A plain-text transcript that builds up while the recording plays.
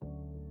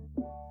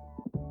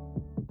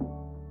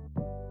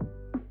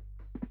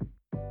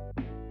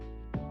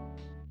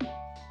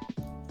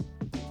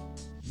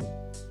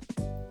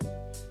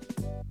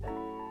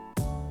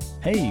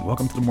Hey,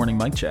 welcome to the Morning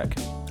Mic Check.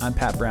 I'm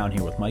Pat Brown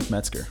here with Mike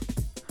Metzger.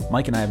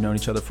 Mike and I have known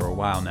each other for a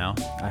while now.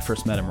 I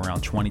first met him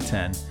around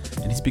 2010,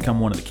 and he's become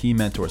one of the key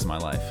mentors in my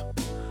life.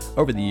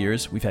 Over the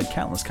years, we've had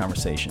countless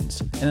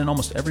conversations, and in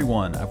almost every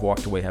one, I've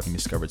walked away having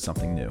discovered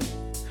something new.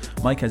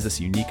 Mike has this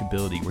unique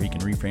ability where he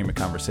can reframe a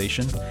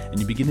conversation, and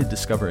you begin to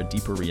discover a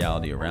deeper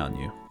reality around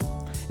you.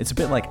 It's a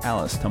bit like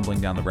Alice tumbling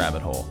down the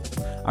rabbit hole.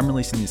 I'm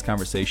releasing these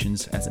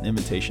conversations as an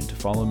invitation to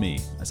follow me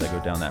as I go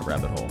down that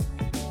rabbit hole.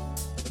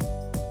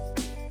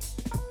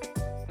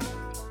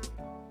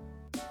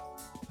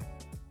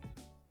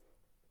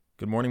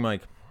 Good morning,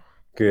 Mike.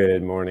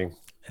 Good morning.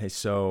 Hey,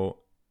 so...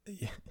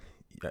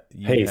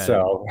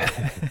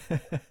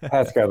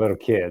 Pat's got little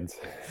kids.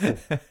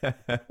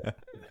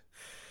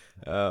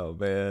 Oh,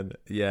 man.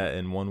 Yeah,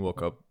 and one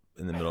woke up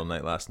in the middle of the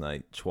night last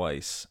night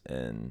twice,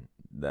 and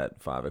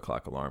that 5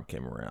 o'clock alarm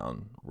came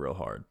around real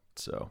hard,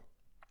 so...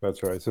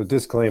 That's right. So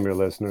disclaimer,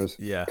 listeners.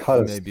 Yeah,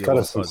 cut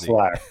us some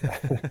slack.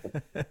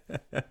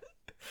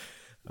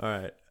 All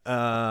right.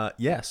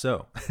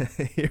 So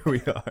here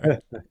we are.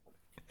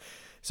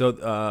 So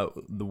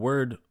the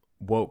word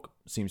woke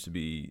seems to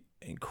be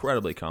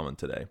incredibly common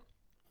today.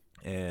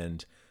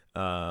 And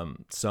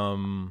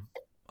some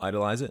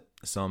idolize it,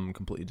 some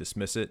completely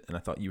dismiss it. And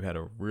I thought you had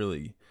a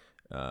really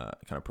kind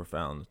of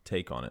profound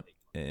take on it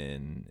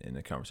in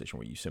a conversation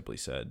where you simply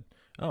said,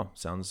 oh,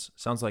 sounds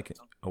like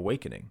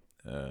awakening,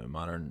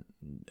 modern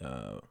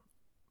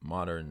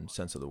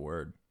sense of the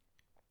word.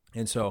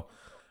 And so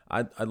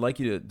I'd like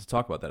you to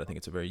talk about that. I think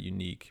it's a very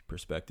unique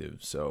perspective.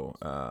 So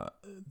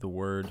the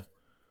word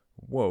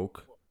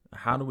woke,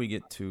 how do we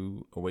get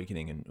to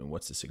awakening, and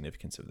what's the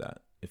significance of that,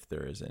 if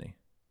there is any?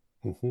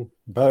 Mm-hmm.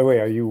 By the way,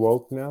 are you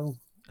woke now?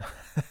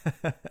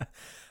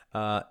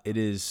 It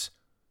is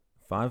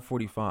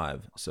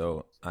 5:45,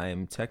 so I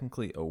am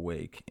technically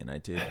awake, and I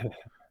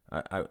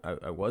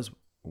was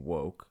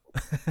woke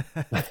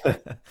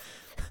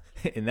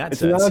in that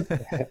sense.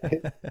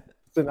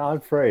 It's an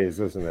odd phrase,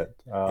 isn't it?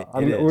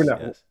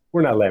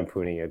 We're not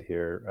lampooning it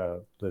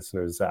here,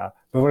 listeners. But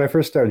when I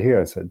first started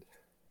here, I said,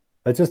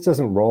 it just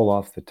doesn't roll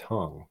off the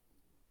tongue.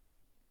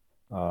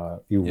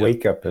 You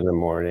wake up in the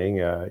morning,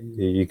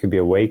 you could be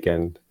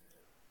awakened,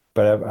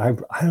 but I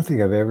don't think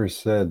I've ever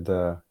said,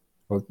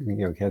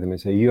 Kathy may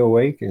say, you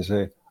awake? And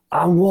say,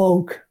 I'm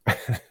woke.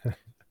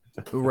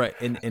 Right.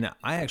 And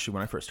I actually,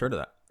 when I first heard of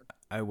that,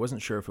 I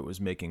wasn't sure if it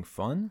was making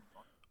fun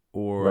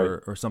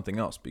or something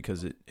else,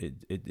 because it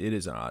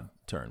is an odd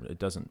term. It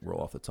doesn't roll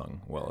off the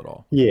tongue well at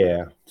all.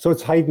 Yeah. So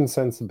it's heightened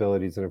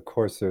sensibilities. And of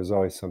course, there's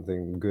always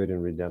something good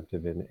and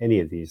redemptive in any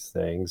of these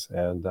things.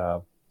 And,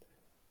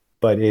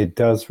 but it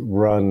does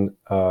run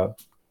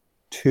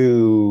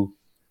to,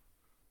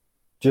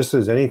 just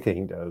as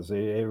anything does,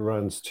 it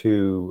runs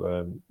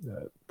to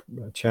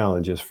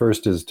challenges.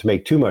 First is to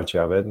make too much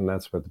of it, and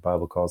that's what the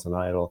Bible calls an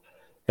idol.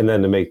 And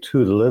then to make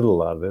too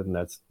little of it, and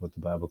that's what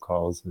the Bible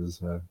calls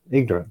is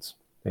ignorance.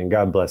 And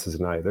God blesses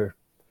neither.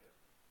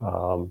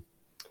 So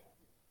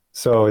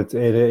it's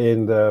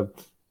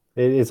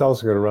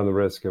also going to run the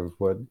risk of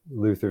what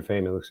Luther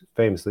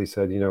famously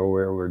said,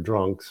 where we're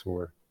drunks,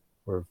 we're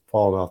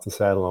falling off the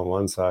saddle on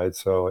one side.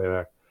 So in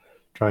our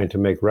trying to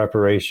make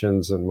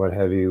reparations and what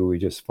have you, we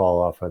just fall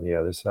off on the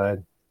other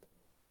side.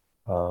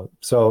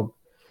 So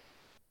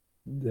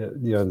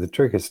the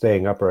trick is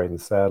staying upright in the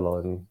saddle.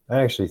 And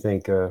I actually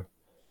think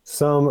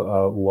some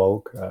of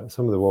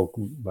the woke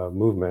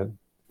movement,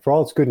 for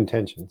all its good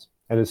intentions,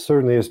 and it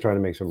certainly is trying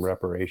to make some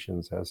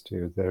reparations as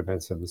to there have been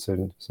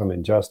some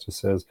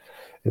injustices,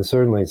 and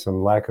certainly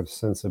some lack of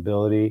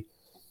sensibility,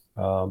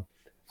 I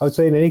would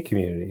say, in any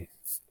community.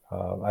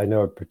 I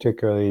know it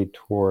particularly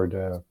toward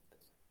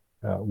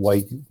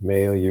white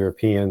male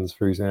Europeans,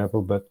 for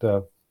example, but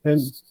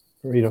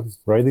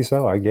rightly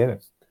so, I get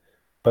it.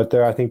 But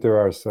I think there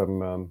are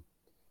some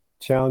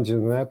challenges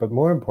in that. But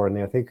more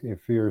importantly, I think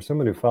if you're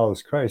someone who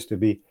follows Christ, to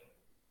be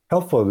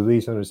helpful to at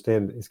least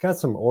understand it's got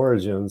some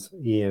origins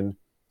in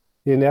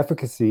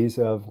efficacies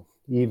of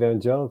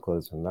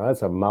evangelicalism. Now,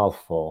 that's a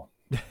mouthful.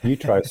 You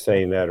try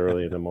saying that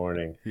early in the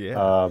morning.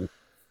 Yeah.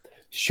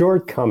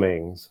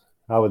 Shortcomings.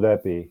 How would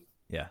that be?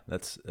 Yeah,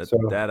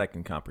 that I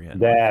can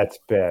comprehend. That's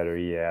better,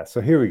 yeah.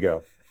 So here we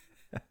go.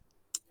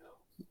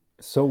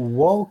 So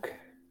woke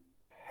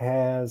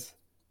has...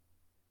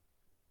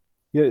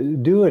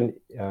 do an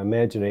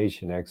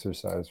imagination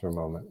exercise for a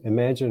moment.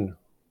 Imagine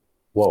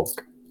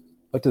woke.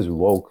 What does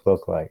woke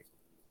look like?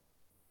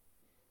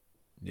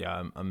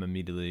 Yeah, I'm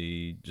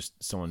immediately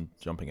just someone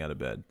jumping out of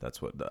bed.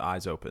 That's what, the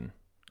eyes open.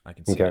 I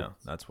can see now.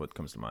 That's what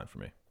comes to mind for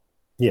me.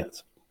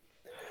 Yes.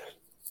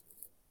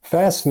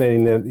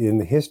 Fascinating that in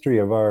the history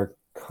of our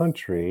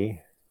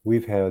country,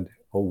 we've had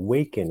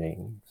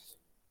awakenings.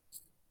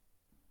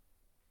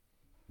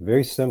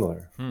 Very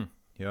similar.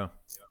 Yeah.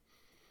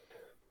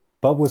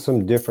 But with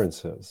some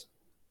differences.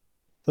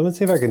 So let's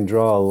see if I can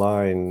draw a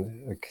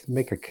line,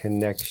 make a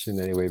connection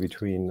anyway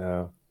between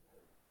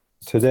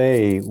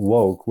today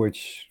woke,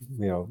 which,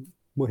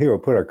 we'll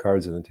put our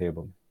cards on the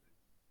table.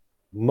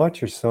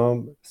 Much or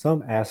some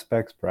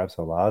aspects, perhaps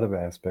a lot of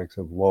aspects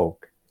of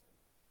woke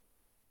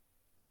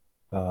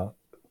uh,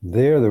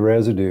 they're the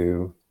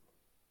residue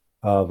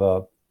of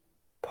a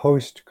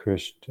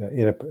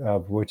post-Christian,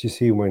 of what you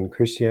see when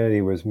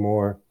Christianity was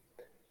more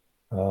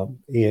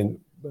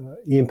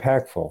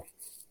impactful.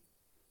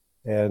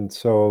 And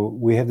so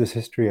we have this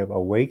history of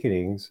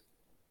awakenings.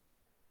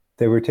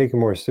 They were taken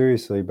more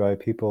seriously by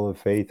people of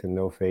faith and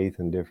no faith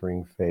and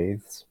differing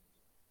faiths.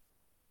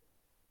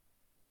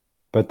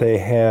 But they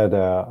had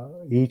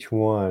each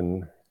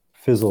one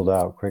fizzled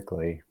out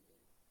quickly.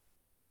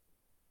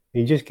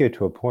 You just get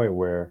to a point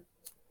where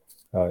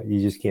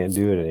you just can't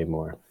do it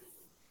anymore.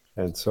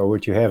 And so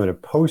what you have in a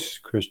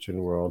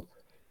post-Christian world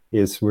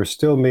is we're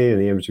still made in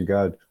the image of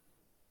God,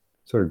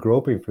 sort of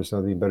groping for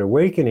something, but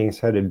awakenings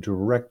had a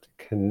direct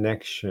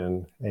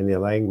connection in the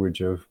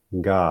language of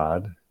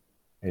God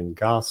and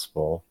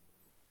gospel.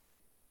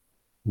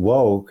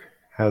 Woke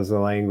has the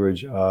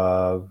language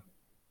of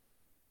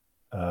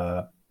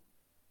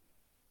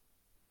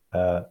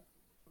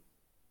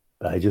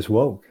I just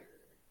woke.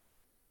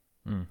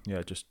 Yeah,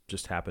 it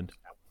just happened.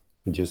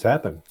 It just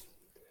happened.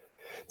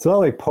 It's not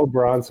like Poe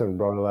Bronson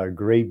wrote a lot of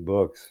great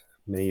books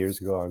many years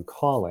ago on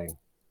calling.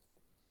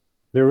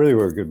 They really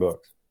were good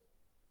books.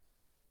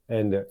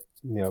 And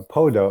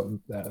Poe,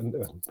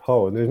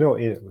 there's no,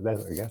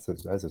 I guess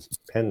that's his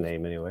pen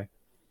name anyway.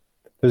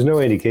 There's no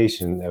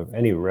indication of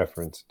any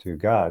reference to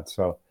God.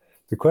 So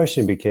the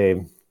question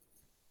became,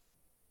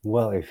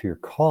 well, if you're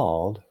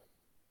called,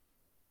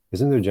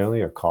 isn't there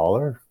generally a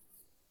caller?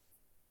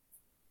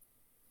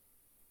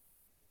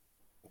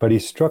 But he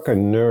struck a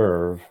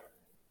nerve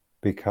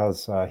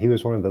because he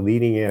was one of the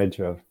leading edge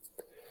of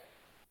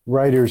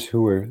writers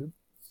who were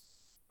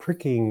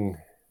pricking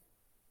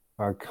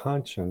our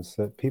conscience,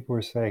 that people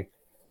were saying,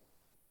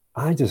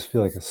 I just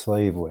feel like a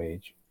slave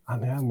wage. I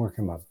mean, I'm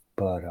working my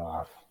butt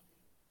off.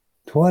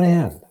 To what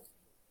end?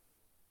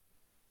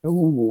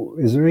 Ooh,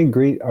 is there any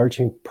great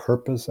arching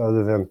purpose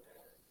other than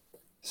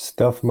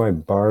stuff my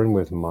barn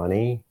with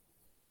money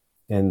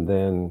and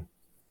then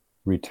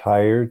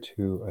retire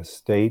to a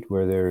state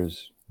where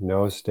there's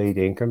no state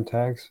income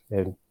tax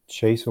and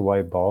chase a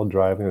white ball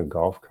driving a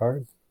golf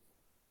cart?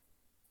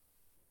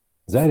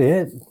 Is that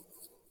it?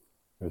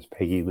 There's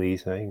Peggy Lee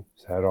saying,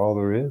 is that all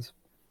there is?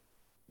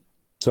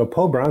 So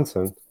Poe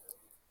Bronson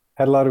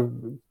had a lot of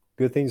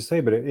good things to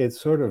say, but it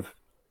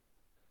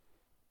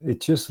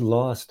just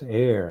lost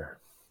air.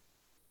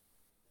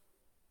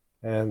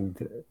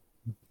 And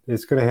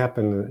it's going to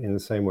happen in the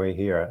same way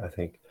here, I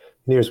think.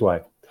 And here's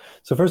why.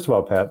 So first of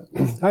all, Pat,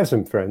 I have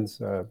some friends,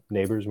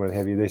 neighbors, what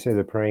have you. They say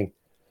they're praying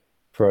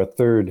for a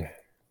third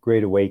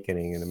Great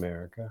Awakening in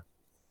America.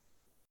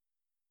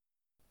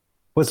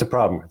 What's the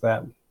problem with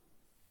that?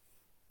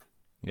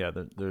 Yeah,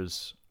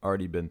 there's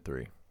already been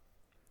three.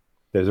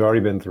 There's already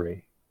been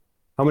three.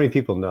 How many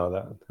people know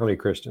that? How many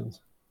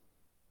Christians?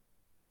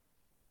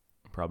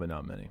 Probably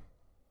not many.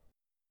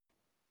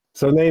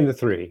 So name the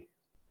three,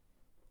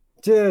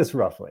 just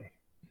roughly.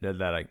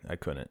 That I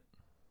couldn't.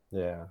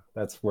 Yeah,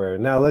 that's where.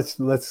 Now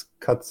let's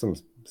cut some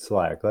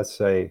slack. Let's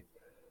say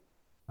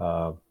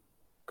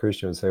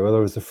Christians say, well,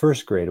 there was the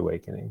first Great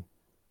Awakening.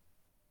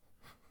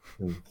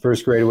 And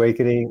first Great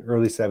Awakening,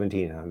 early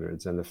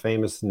 1700s, and the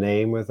famous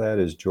name with that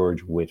is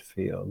George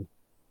Whitefield. I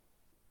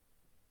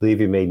believe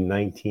he made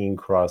 19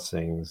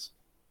 crossings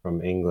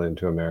from England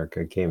to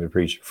America, came and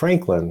preached.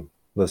 Franklin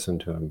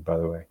listened to him, by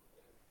the way.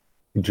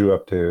 He drew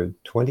up to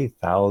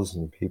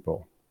 20,000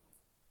 people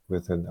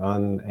with an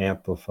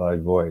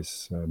unamplified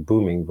voice, a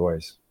booming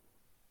voice.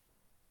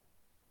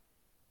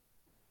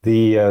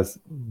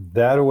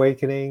 That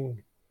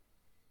awakening,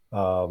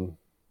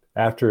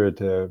 after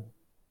it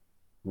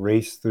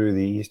raced through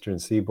the eastern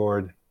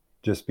seaboard,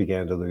 just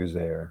began to lose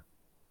air.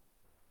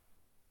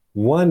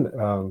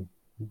 One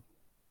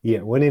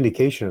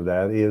indication of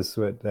that is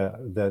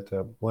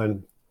that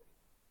when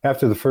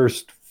after the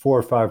first 4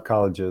 or 5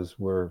 colleges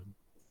were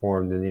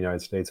formed in the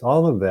United States,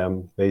 all of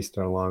them based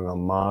along a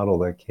model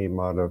that came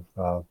out of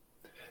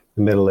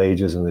the Middle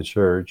Ages in the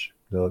church,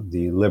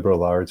 the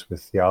liberal arts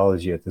with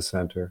theology at the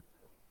center.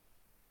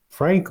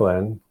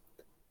 Franklin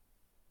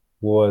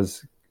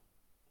was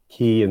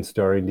key in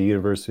starting the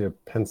University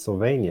of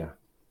Pennsylvania,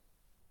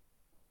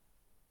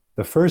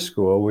 the first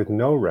school with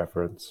no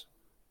reference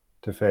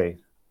to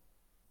faith.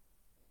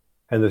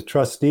 And the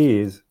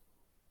trustees,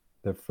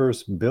 the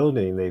first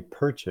building they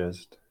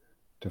purchased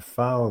to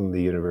found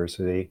the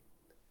university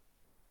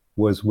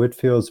was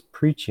Whitefield's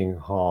preaching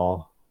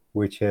hall,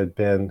 which had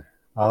been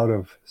out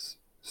of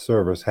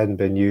service, hadn't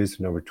been used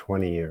in over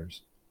 20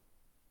 years.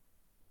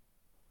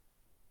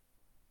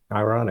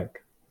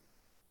 Ironic.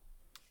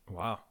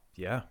 Wow.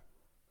 Yeah.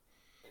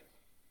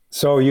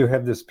 So you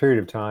have this period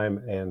of time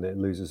and it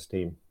loses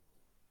steam.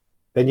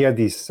 Then you have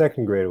the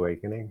Second Great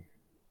Awakening,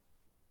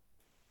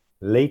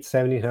 late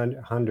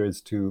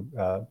 1700s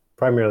to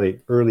primarily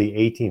early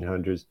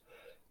 1800s.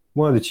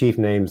 One of the chief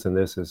names in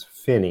this is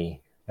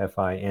Finney,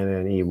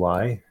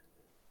 Finney.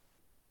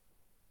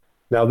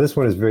 Now this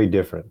one is very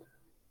different.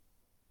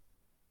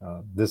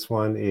 This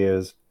one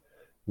is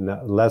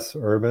less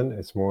urban.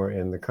 It's more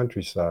in the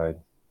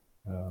countryside.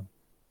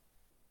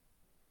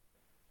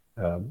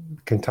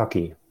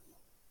 Kentucky.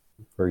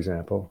 for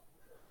example.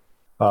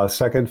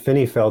 Second,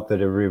 Finney felt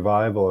that a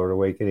revival or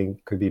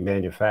awakening could be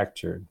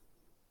manufactured.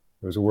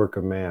 It was a work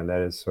of man,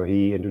 that is. So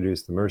he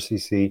introduced the mercy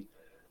seat,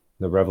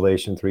 the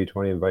Revelation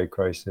 3:20, invite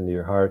Christ into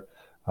your heart.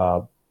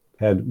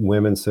 Had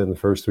women sit in the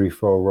first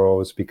 3-4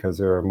 rows because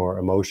they were more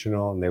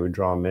emotional and they would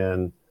draw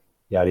men,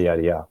 yada,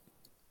 yada, yada.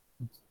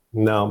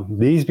 Now,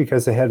 these,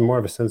 because they had more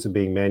of a sense of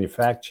being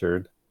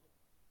manufactured,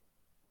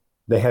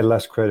 they had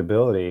less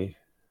credibility.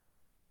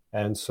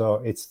 And so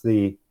it's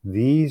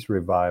these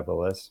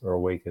revivalists or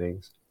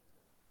awakenings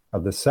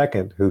of the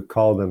second who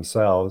called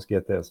themselves,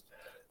 get this,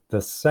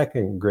 the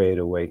second Great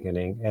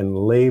Awakening, and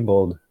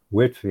labeled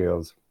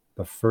Whitfield's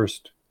the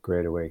first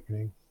Great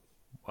Awakening.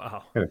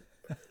 Wow.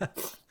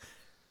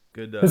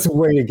 Good. It's a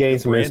way to gain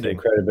some branding. instant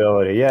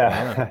credibility.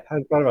 Yeah.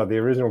 I thought about the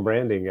original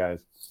branding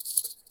guys.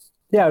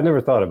 Yeah, I've never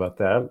thought about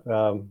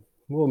that.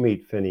 We'll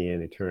meet Finney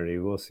in eternity.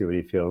 We'll see what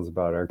he feels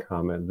about our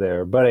comment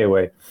there. But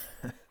anyway,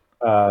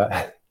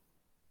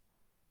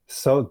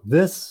 so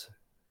this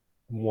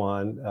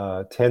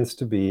one tends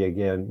to be,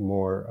 again,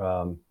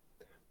 more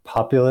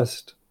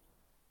populist,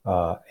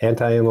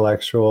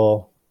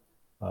 anti-intellectual,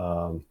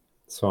 so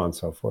on and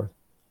so forth.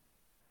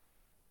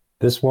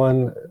 This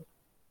one,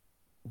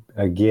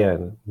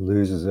 again,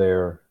 loses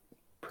air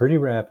pretty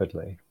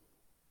rapidly.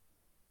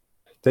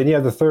 Then you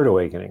have the Third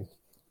Awakening.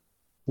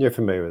 You're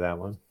familiar with that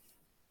one.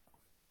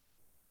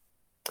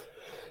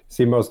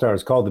 See, most are.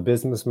 It's called the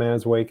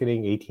Businessman's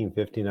Awakening,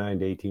 1859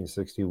 to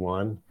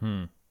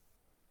 1861.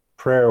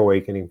 Prayer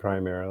Awakening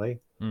primarily,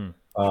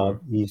 sure.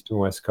 East and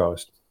West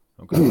Coast.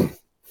 Okay.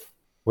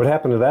 What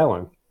happened to that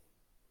one?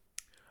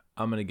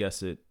 I'm going to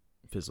guess it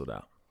fizzled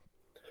out.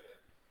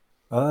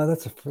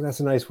 That's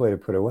a nice way to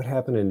put it. What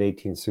happened in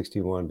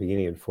 1861,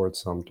 beginning at Fort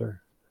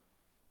Sumter?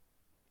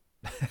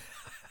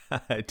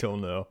 I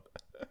don't know.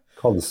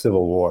 Called the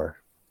Civil War.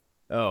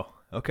 Oh,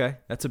 okay.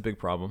 That's a big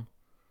problem.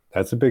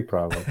 That's a big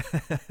problem.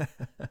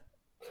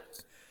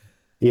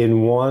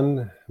 In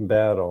one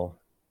battle,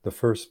 the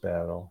first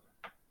battle,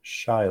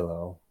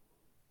 Shiloh,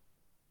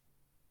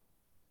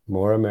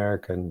 more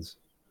Americans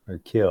are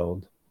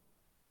killed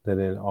than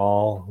in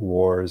all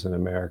wars in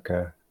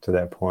America to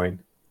that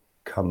point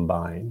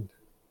combined.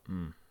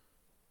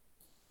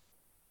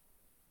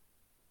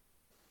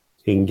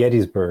 In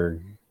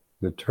Gettysburg,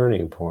 the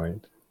turning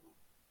point,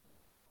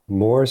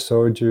 more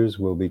soldiers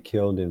will be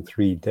killed in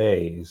 3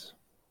 days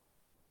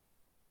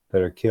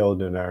that are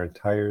killed in our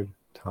entire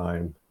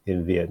time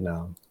in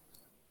Vietnam.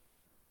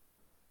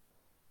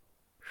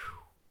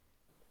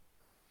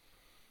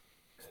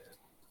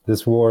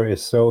 This war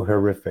is so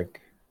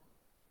horrific.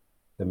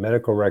 The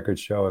medical records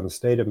show in the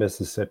state of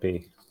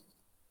Mississippi,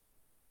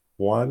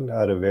 1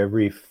 out of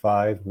every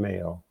 5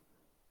 male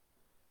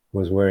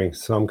was wearing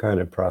some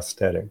kind of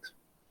prosthetics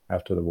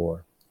after the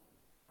war.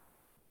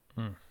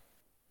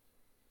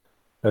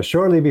 Now,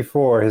 shortly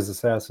before his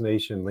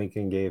assassination,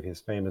 Lincoln gave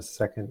his famous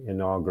second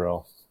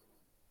inaugural,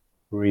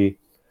 where he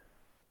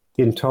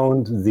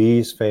intoned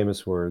these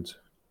famous words: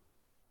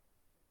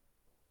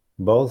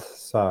 both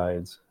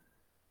sides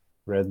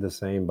read the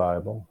same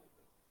Bible.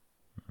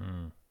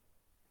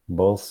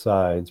 Both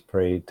sides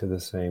prayed to the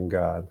same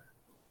God.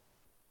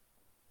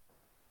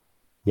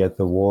 Yet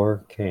the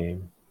war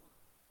came.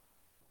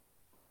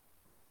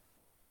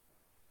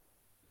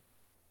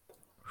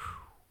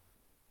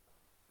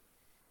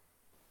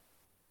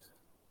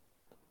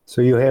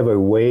 So you have a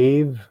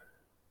wave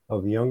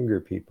of younger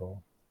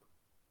people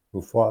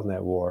who fought in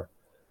that war,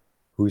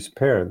 whose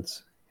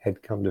parents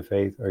had come to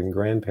faith, or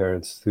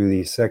grandparents, through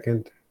the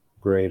Second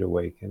Great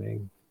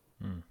Awakening.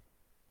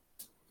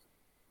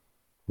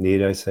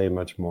 Need I say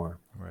much more?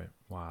 Right.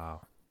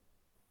 Wow.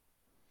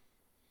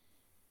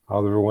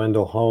 Oliver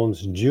Wendell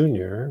Holmes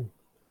Jr.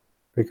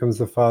 becomes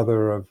the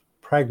father of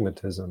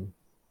pragmatism.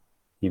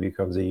 He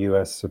becomes a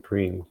U.S.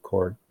 Supreme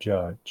Court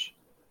judge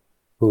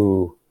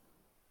who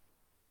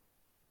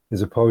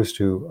is opposed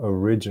to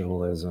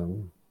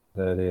originalism,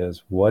 that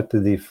is, what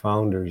did the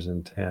founders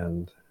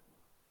intend?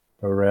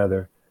 But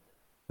rather,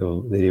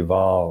 it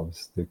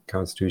evolves. The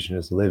Constitution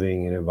is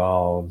living and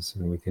evolves,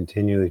 and we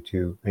continue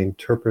to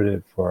interpret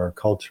it for our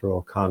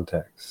cultural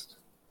context.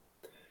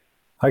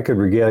 I could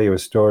regale you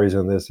with stories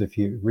on this if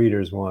you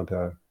readers want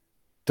a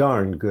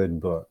darn good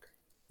book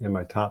in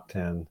my top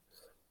 10.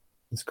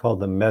 It's called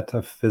the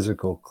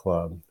Metaphysical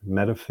Club.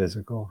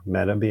 Metaphysical,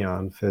 meta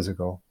beyond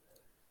physical.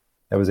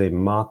 That was a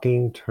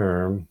mocking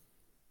term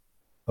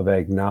of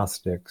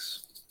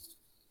agnostics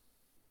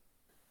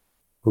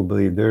who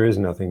believe there is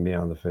nothing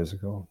beyond the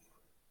physical.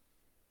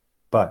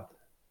 But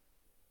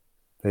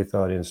they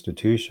thought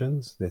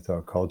institutions, they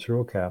thought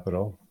cultural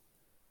capital,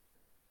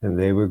 and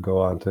they would go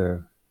on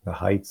to the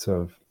heights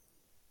of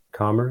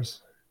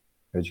commerce,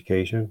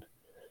 education,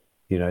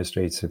 the United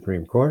States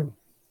Supreme Court,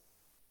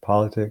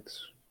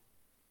 politics,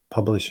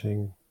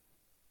 publishing,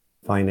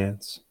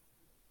 finance.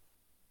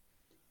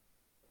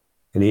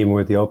 And even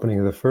with the opening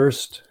of the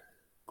first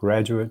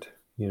graduate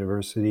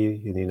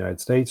university in the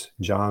United States,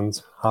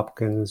 Johns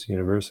Hopkins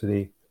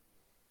University,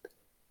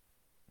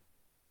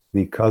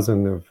 the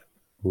cousin of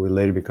who would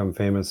later become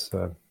famous,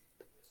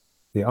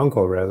 the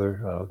uncle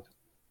rather, of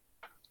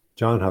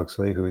John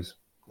Huxley, whose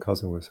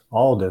cousin was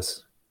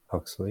Aldous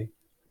Huxley.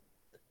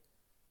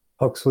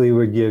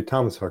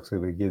 Thomas Huxley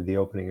would give the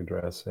opening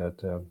address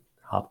at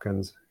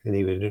Hopkins, and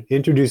he would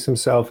introduce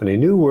himself in a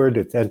new word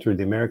that entered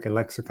the American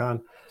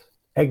lexicon,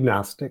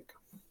 agnostic.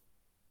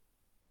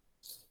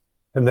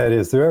 And that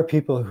is, there are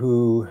people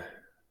who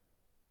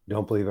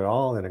don't believe at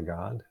all in a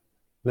God. And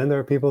then there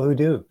are people who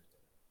do.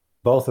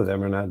 Both of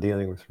them are not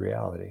dealing with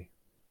reality.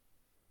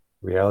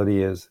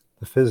 Reality is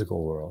the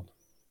physical world.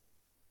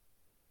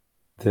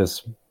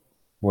 This,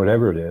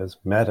 whatever it is,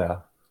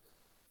 meta,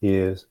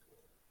 is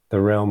the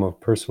realm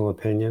of personal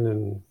opinion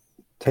and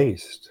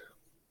taste.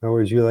 In other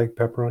words, you like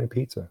pepperoni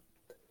pizza.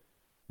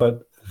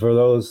 But for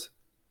those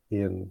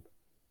in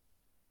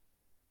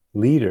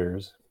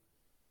leaders,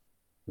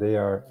 they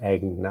are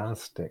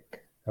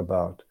agnostic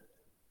about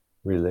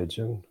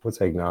religion.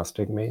 What's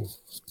agnostic mean?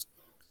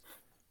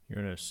 You're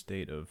in a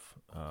state of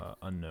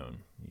unknown.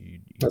 You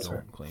That's don't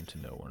right. claim to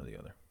know one or the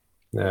other.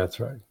 That's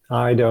right.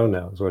 I don't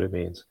know is what it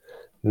means.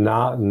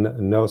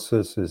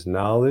 Gnosis is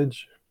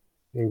knowledge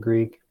in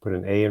Greek. Put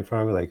an A in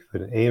front of it. Like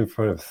put an A in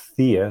front of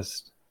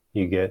theist,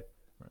 you get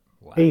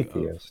Lack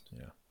atheist. of,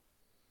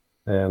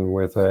 yeah. And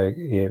with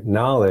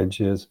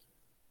knowledge is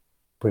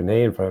put an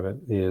A in front of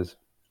it is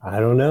I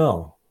don't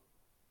know.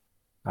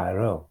 I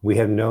don't know. We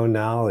have no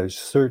knowledge,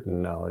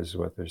 certain knowledge is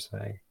what they're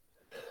saying.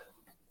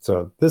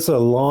 So this is a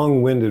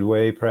long-winded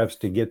way perhaps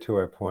to get to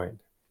our point.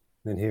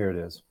 And here it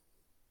is.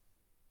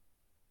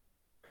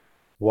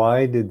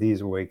 Why did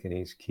these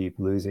awakenings keep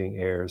losing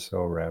air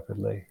so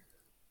rapidly?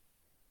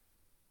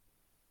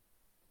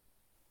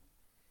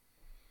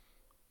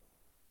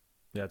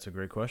 Yeah, it's a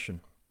great question.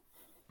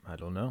 I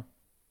don't know.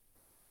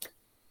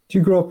 Did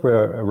you grow up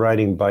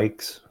riding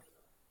bikes?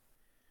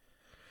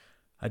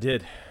 I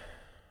did.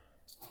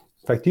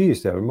 In fact, you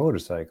used to have a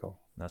motorcycle.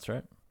 That's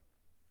right.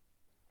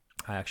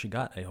 I actually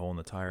got a hole in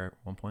the tire at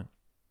one point.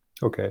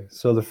 Okay,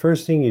 so the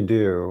first thing you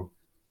do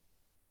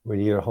when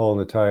you get a hole in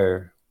the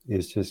tire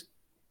is just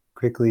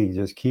quickly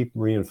just keep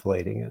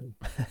reinflating it.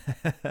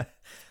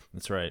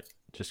 That's right.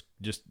 Just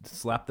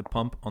slap the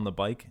pump on the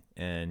bike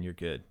and you're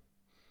good.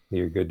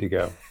 You're good to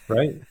go,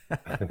 right?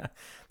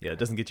 Yeah, it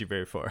doesn't get you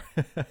very far.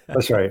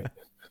 That's right.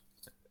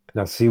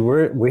 Now, see,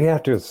 we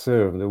have to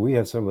assume that we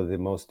have some of the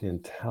most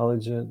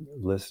intelligent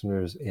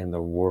listeners in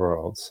the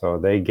world, so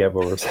they get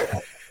what we're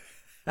saying.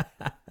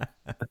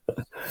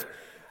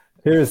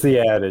 Here's the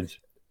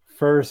adage: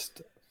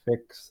 first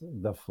fix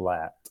the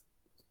flat.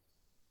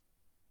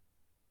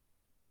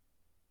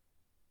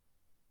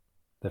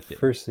 The Yeah.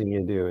 first thing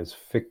you do is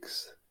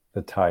fix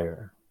the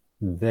tire,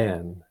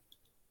 then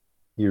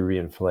you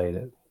reinflate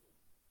it.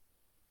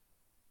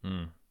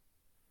 Mm.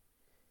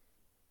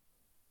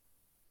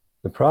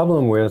 The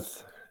problem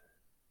with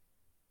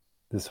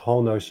this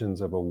whole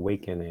notions of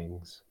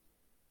awakenings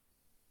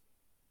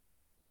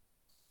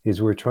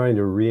is we're trying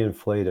to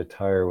reinflate a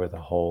tire with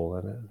a hole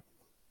in it.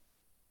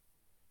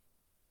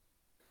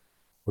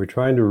 We're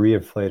trying to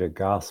reinflate a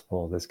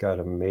gospel that's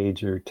got a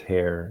major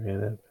tear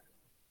in it.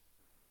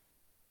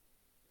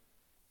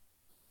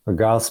 A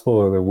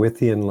gospel that with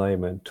the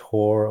Enlightenment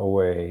tore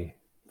away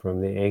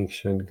from the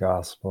ancient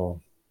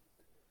gospel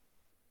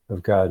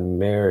of God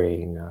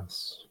marrying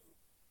us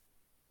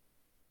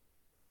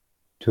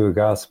to a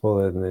gospel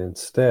that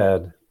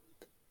instead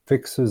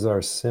fixes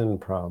our sin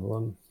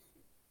problem.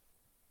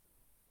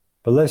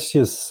 But let's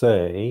just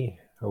say,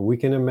 or we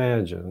can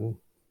imagine,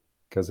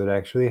 because it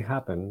actually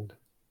happened,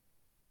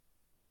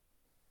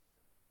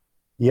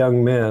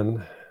 young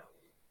men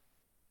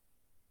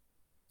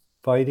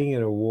fighting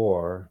in a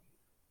war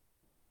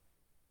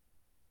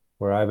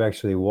where I've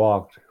actually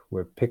walked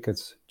where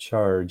Pickett's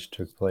charge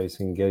took place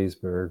in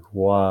Gettysburg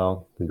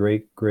while the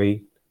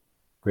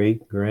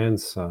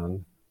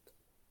great-great-great-grandson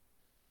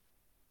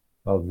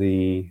of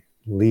the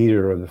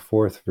leader of the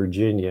 4th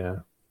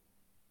Virginia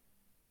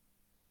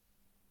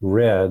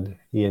read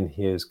in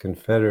his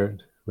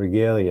Confederate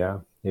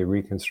regalia, a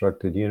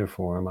reconstructed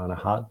uniform, on a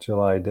hot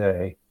July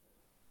day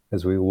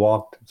as we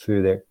walked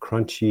through that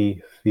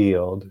crunchy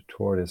field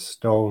toward a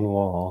stone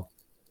wall,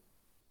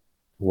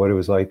 what it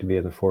was like to be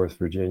in the 4th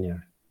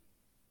Virginia.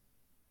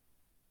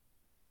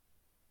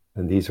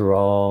 And these were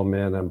all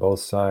men on both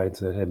sides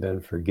that had been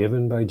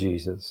forgiven by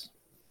Jesus.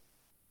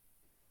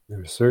 They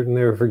were certain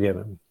they were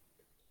forgiven,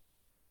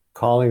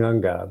 calling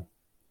on God.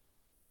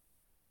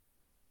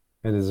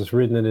 And as it's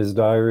written in his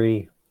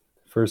diary,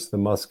 first the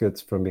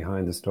muskets from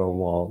behind the stone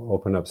wall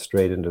open up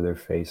straight into their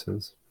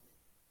faces.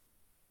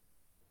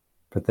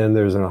 But then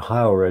there's an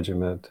Ohio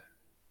regiment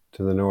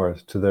to the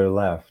north, to their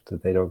left,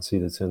 that they don't see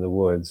that's in the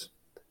woods,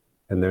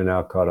 and they're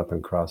now caught up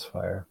in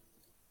crossfire.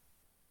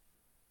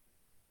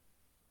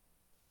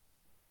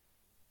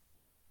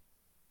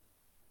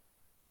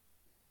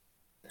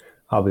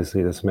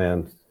 Obviously, this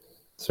man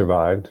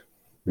survived,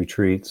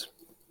 retreats.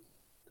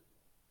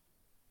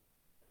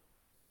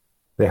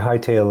 They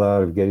hightail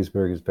out of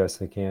Gettysburg as best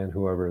they can,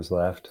 whoever is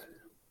left,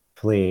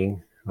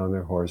 fleeing on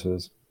their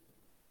horses.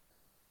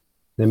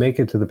 They make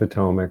it to the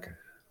Potomac,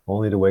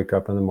 only to wake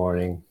up in the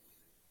morning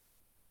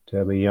to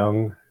have a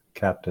young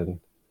captain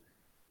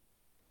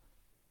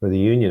for the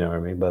Union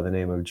Army by the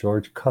name of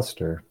George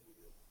Custer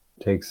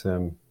takes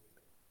them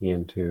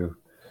into,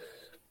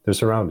 they're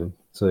surrounded,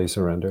 so they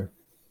surrender.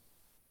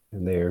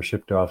 And they are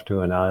shipped off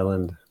to an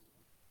island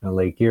on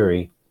Lake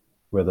Erie,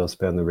 where they'll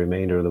spend the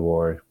remainder of the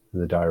war,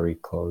 and the diary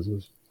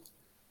closes.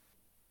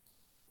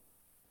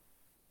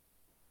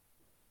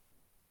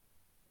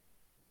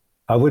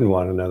 I wouldn't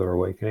want another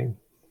awakening.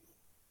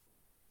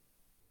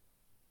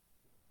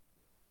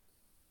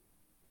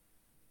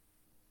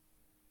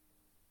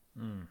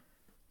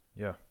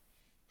 Yeah.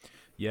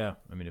 Yeah.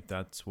 I mean, if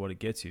that's what it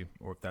gets you,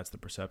 or if that's the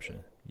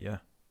perception. Yeah.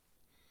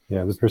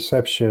 Yeah, the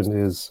perception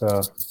is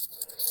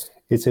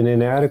it's an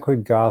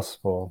inadequate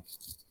gospel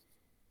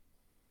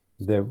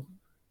that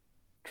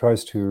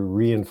tries to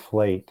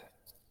reinflate.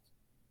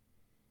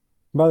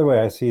 By the way,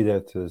 I see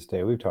that to this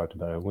day. We've talked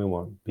about it. We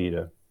won't beat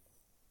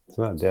it's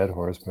not a dead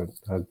horse, but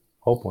I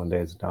hope one day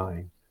it's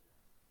dying.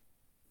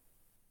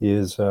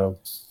 Is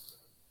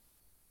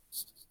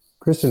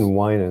Kristen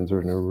Winans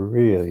written a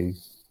really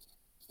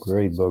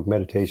great book,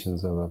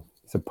 Meditations on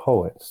he's a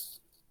poet.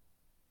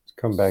 He's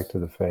come back to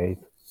the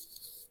faith.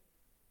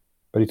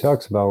 But he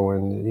talks about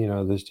when,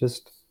 there's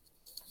just,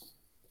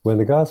 when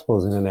the gospel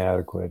is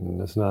inadequate and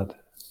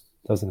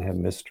doesn't have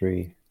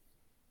mystery,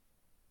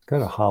 it's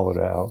kind of hollowed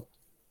out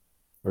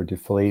or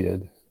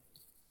deflated.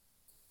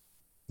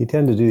 You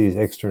tend to do these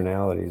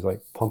externalities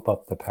like pump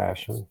up the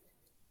passion.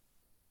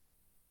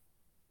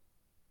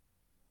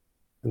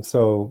 And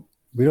so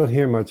we don't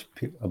hear much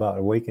about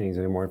awakenings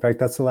anymore. In fact,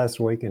 that's the last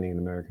awakening in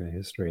American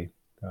history,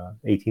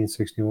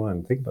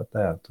 1861. Think about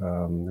that.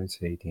 Let's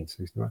say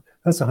 1861.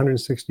 That's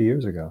 160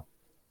 years ago.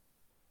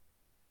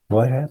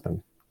 What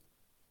happened?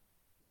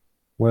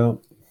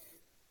 Well,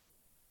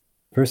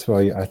 first of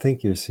all, I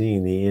think you're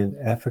seeing the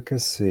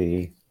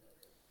inefficacy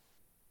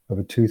of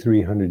a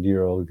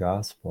 300-year-old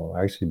gospel,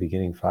 actually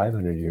beginning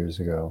 500 years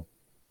ago.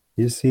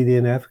 You see the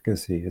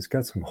inefficacy. It's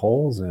got some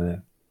holes in it.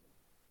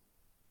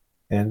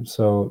 And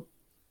so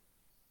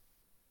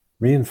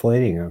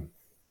reinflating them,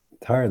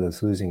 tired of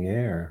this losing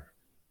air,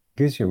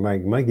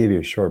 might give you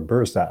a short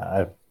burst.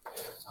 I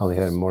only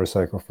had a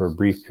motorcycle for a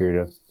brief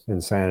period of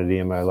insanity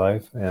in my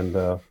life.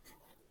 And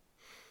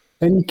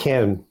you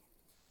can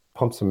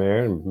pump some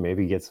air and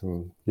maybe get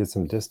some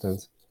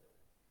distance.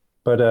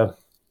 But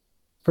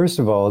first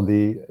of all,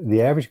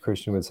 the average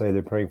Christian would say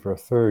they're praying for a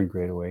third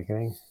Great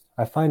Awakening.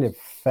 I find it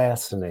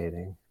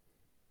fascinating,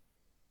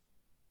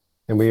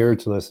 and we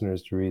urge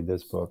listeners to read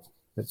this book,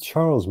 that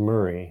Charles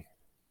Murray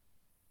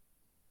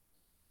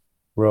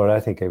wrote, I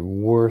think, a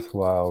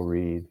worthwhile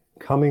read,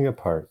 Coming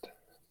Apart,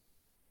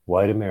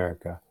 White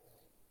America,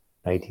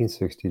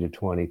 1960 to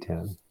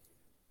 2010.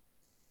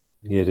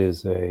 It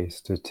is a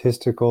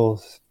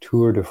statistical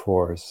tour de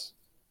force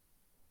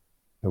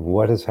of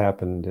what has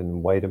happened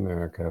in white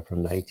America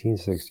from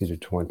 1960 to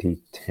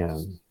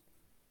 2010.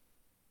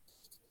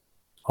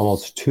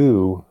 Almost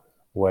two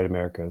white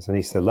Americas. And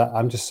he said,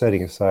 I'm just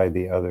setting aside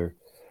the other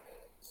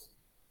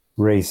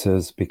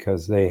races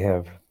because they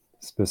have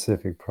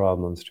specific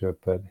problems to it.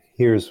 But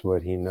here's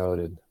what he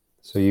noted.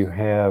 So you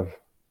have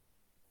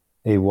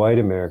a white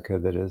America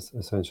that is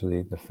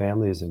essentially, the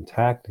family is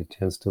intact. It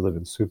tends to live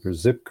in super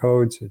zip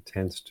codes. It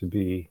tends to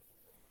be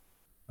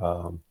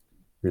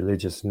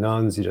religious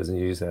nuns. He doesn't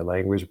use that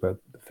language, but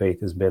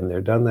faith has been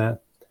there, done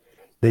that.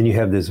 Then you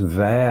have this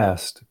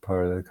vast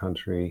part of the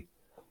country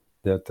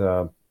that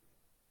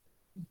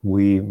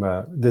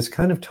this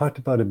kind of talked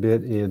about a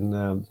bit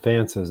in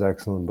Vance's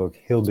excellent book,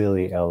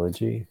 Hillbilly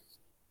Elegy.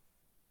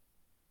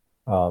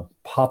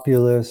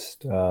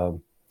 Populist,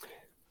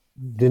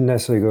 didn't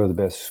necessarily go to the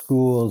best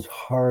schools,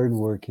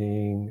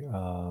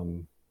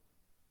 hardworking,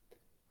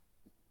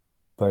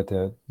 but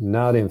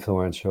not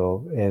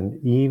influential.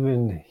 And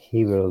even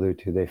he would allude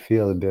to, they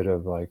feel a bit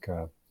of like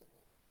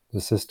the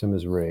system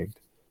is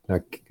rigged. Now,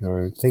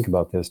 think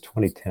about this,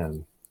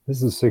 2010.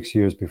 This is 6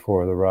 years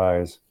before the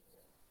rise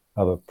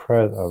of a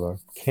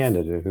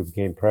candidate who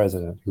became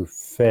president, who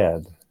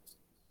fed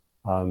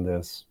on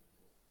this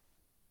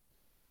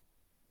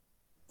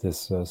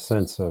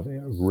sense of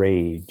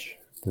rage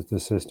that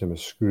the system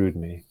has screwed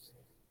me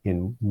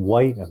in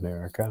white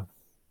America.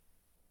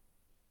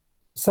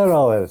 Set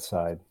all that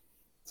aside.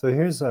 So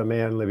here's a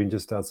man living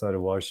just outside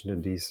of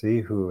Washington,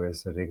 D.C., who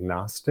is an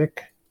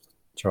agnostic,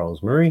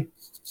 Charles Murray.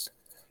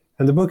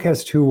 And the book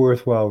has two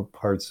worthwhile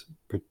parts,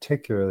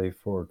 particularly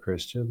for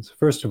Christians.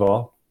 First of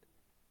all,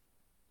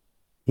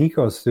 he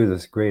goes through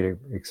this great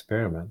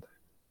experiment,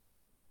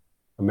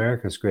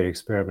 America's great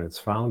experiment, its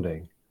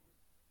founding.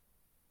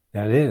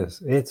 And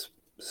it's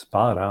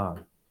spot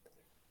on.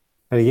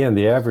 And again,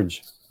 the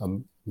average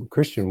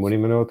Christian wouldn't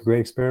even know what the great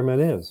experiment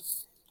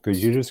is. Could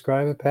you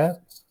describe it,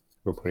 Pat?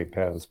 We're putting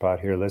Pat on the spot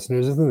here,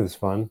 listeners. Isn't this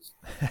fun?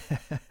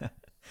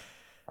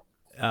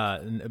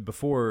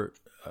 Before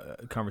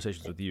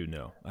conversations with you,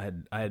 no.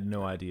 I had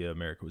no idea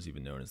America was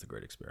even known as the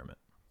Great Experiment.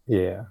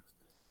 Yeah.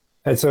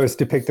 And so it's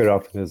depicted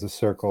often as a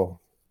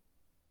circle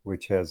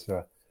which has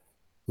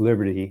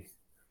liberty,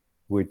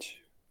 which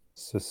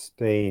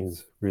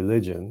sustains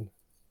religion,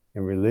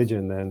 And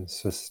religion then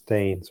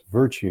sustains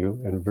virtue,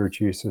 and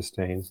virtue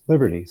sustains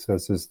liberty. So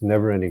it's this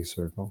never-ending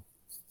circle.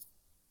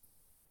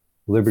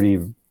 Liberty,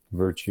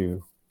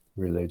 virtue,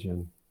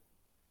 religion.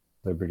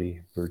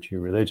 Liberty, virtue,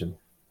 religion.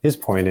 His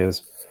point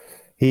is,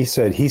 he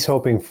said he's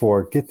hoping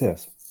for, get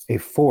this, a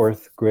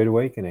fourth Great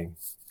Awakening.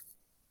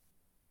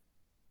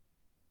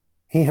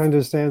 He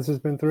understands there's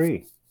been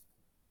three.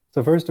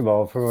 So first of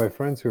all, for my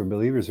friends who are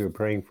believers who are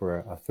praying for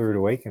a third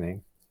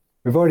awakening,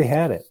 we've already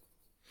had it.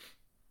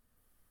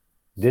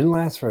 Didn't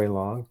last very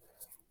long,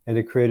 and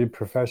it created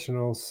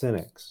professional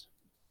cynics.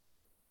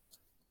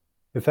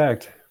 In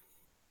fact,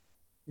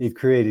 it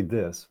created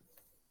this.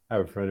 I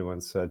have a friend who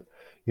once said,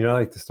 I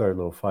like to start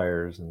little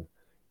fires and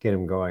get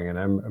them going.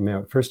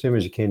 And first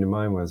image that came to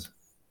mind was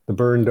the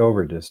burned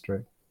over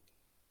district.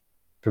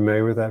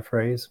 Familiar with that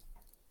phrase?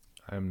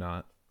 I am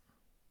not.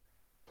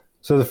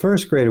 So the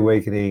first Great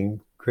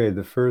Awakening created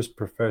the first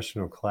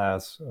professional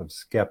class of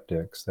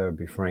skeptics. That would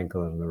be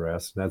Franklin and the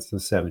rest. And that's the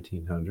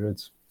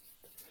 1700s.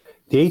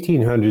 The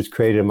 1800s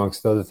created,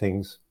 amongst other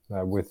things,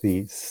 with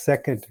the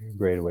second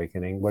Great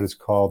Awakening, what is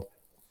called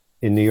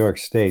in New York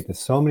State, that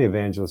so many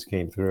evangelists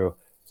came through,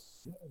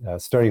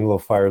 starting little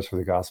fires for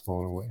the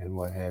gospel and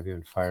what have you,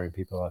 and firing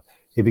people up.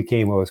 It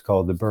became what was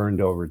called the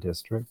burned over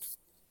district.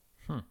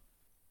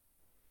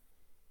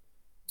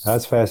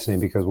 That's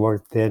fascinating because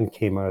what then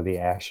came out of the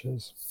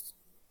ashes?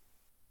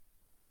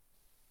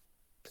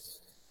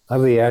 Out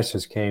of the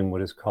ashes came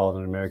what is called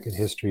in American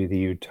history the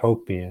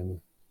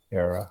utopian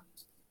era.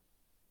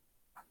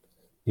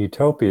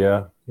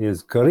 Utopia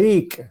is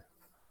Greek,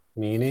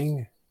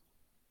 meaning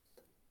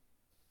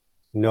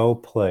no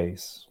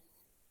place.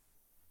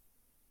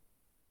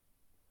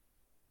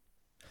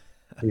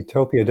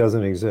 Utopia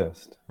doesn't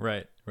exist.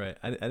 Right.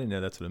 I didn't know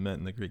that's what it meant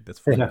in the Greek. That's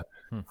funny.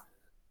 Yeah.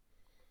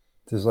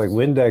 Just like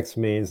Windex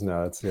means,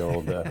 no, it's the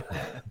old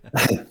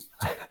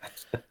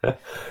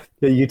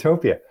the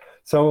utopia.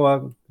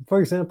 So, for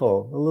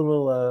example, a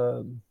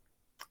little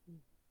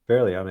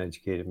fairly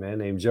uneducated man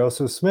named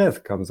Joseph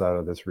Smith comes out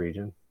of this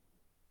region.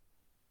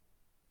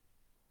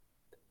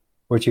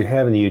 What you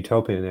have in the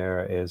utopian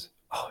era is,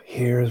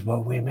 here's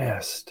what we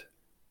missed.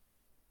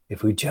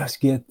 If we just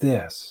get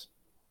this,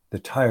 the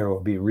tire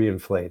will be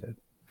reinflated.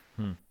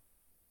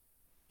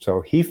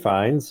 So he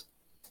claims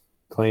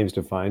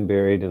to find,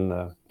 buried in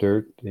the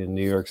dirt in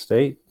New York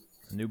State,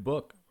 a new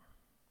book.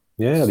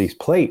 Yeah, these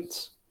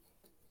plates.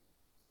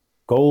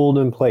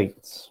 Golden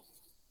plates.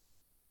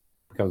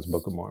 Becomes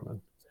Book of Mormon.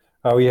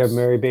 We have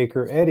Mary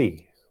Baker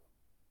Eddy.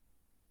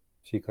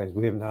 She claims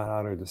we have not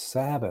honored the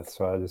Sabbath,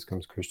 so out of this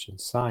comes Christian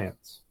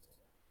Science.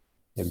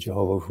 You have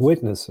Jehovah's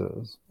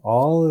Witnesses.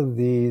 All of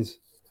these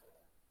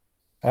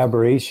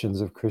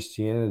aberrations of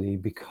Christianity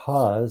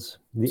because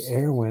the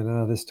air went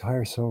out of this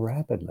tire so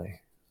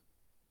rapidly.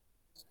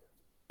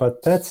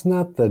 But that's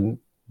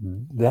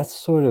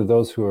sort of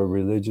those who are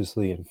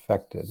religiously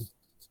infected.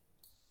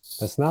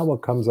 That's not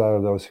what comes out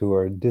of those who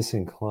are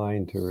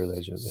disinclined to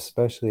religion,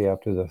 especially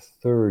after the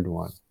third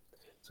one.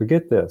 So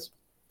get this.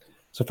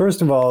 So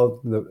first of all,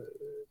 the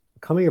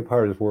coming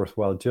apart is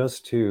worthwhile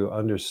just to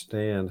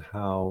understand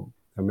how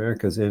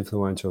America's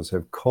influentials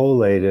have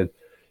collated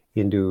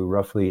into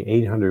roughly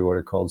 800 what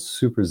are called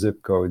super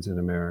zip codes in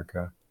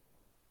America.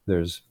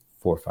 There's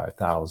 4,000 or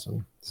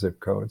 5,000 zip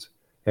codes.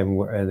 And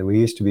we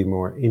used to be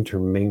more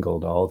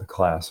intermingled, all the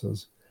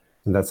classes.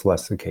 And that's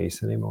less the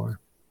case anymore.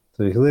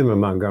 So if you live in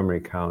Montgomery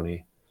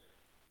County,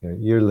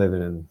 you're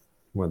living in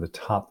one of the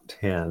top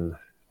 10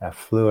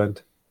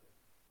 affluent,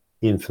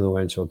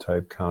 influential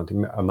type county,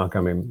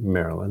 Montgomery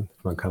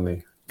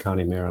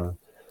County, Maryland,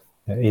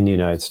 in the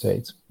United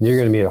States. You're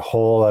going to meet a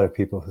whole lot of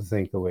people who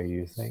think the way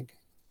you think.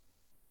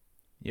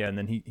 Yeah, and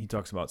then he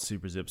talks about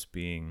super zips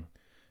being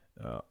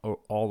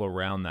all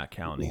around that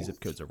county, zip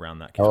codes around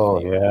that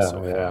county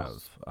also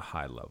have a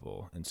high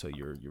level, and so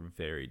you're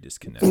very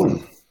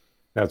disconnected.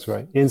 That's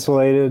right.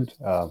 Insulated,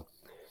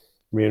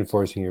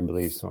 reinforcing your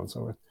beliefs, so on and so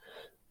forth.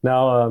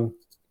 Now,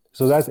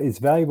 so it's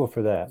valuable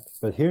for that.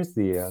 But here's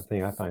the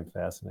thing I find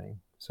fascinating.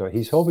 So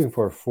he's hoping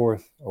for a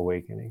fourth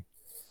awakening.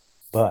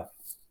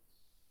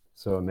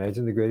 So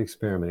imagine the great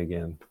experiment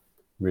again.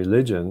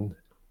 Religion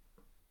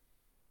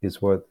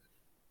is what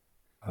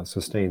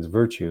sustains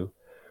virtue.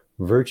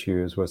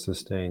 Virtue is what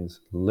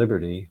sustains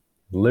liberty.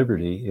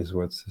 Liberty is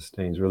what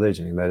sustains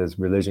religion. That is,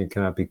 religion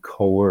cannot be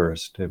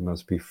coerced. It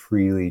must be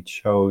freely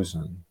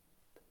chosen.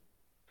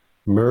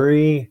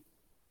 Murray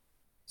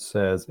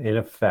says, in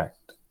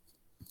effect,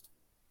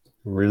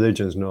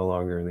 religion is no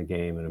longer in the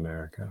game in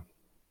America.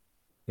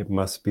 It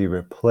must be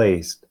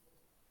replaced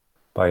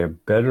by a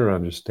better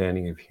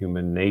understanding of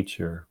human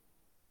nature,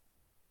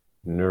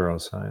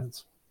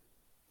 neuroscience.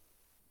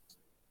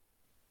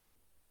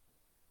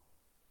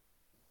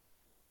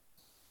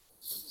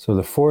 So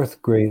the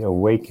fourth great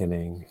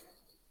awakening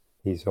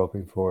he's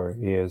hoping for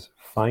is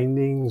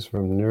findings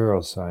from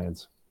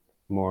neuroscience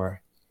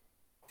more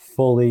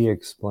fully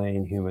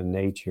explain human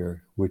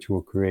nature, which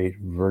will create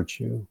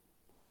virtue.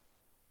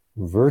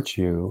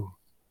 Virtue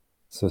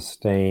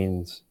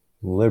sustains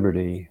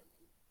liberty.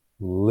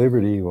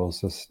 Liberty will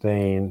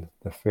sustain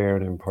the fair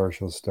and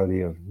impartial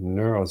study of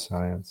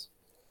neuroscience.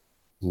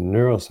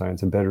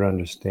 Neuroscience, a better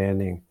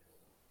understanding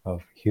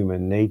of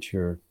human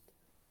nature,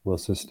 will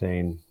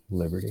sustain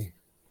liberty.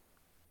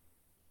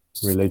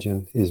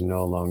 Religion is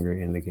no longer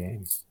in the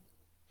game.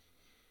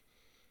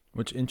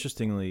 Which,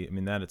 interestingly, I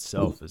mean, that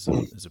itself is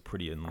a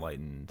pretty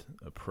enlightened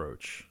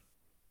approach,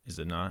 is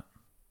it not?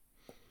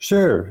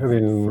 Sure. I Further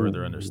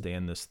mean,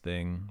 understand this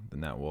thing,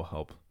 then that will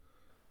help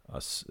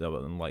us. That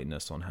will enlighten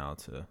us on how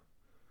to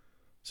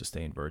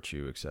sustain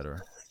virtue, etc.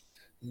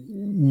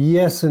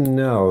 yes and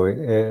no.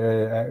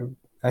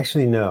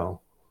 Actually,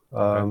 no.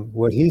 Okay.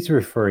 What he's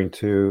referring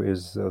to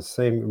is the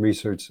same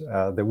research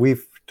that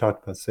we've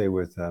talked about, say,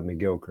 with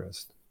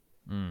McGilchrist,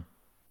 Mm.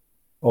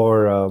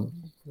 or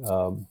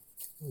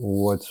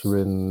what's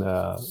written,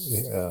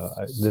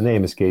 the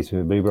name escapes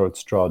me, but he wrote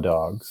Straw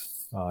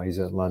Dogs. He's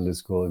at London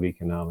School of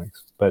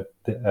Economics. But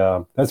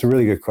that's a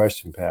really good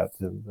question, Pat.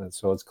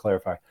 So let's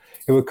clarify.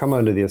 It would come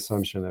under the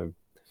assumption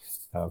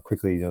of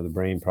quickly, the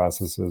brain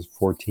processes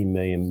 14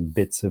 million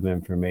bits of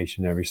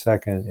information every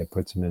second. It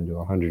puts them into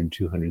 100,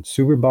 200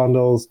 super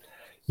bundles.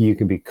 You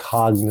can be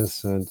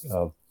cognizant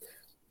of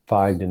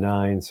 5 to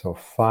 9. So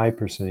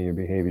 5% of your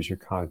behaviors you're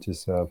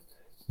conscious of,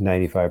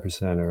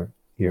 95% are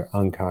you're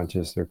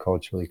unconscious, they're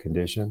culturally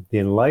conditioned. The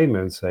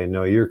Enlightenment say,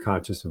 no, you're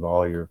conscious of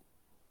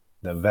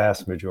the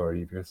vast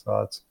majority of your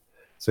thoughts.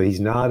 So this is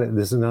not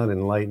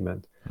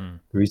enlightenment. Mm.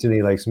 The reason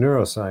he likes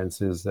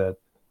neuroscience is that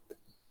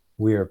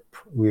we are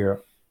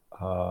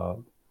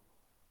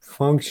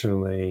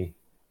functionally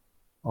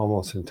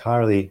almost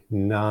entirely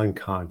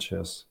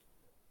non-conscious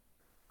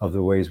of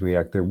the ways we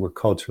act. That we're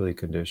culturally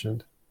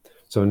conditioned.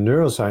 So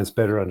neuroscience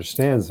better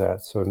understands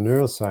that. So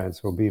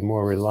neuroscience will be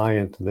more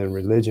reliant than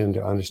religion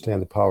to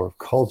understand the power of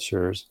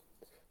cultures,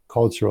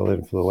 cultural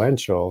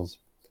influentials,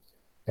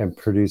 and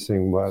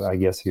producing what I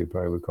guess you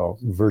probably would call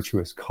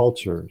virtuous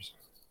cultures.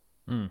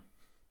 Mm.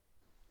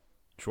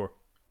 Sure.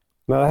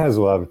 Now that has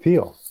a lot of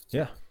appeal.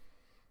 Yeah.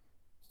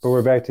 But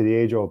we're back to the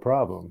age-old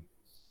problem,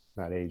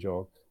 not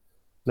age-old,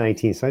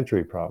 19th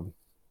century problem,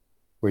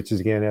 which is,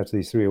 again, after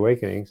these three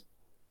awakenings,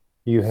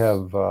 you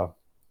have a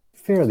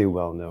fairly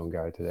well-known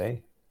guy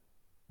today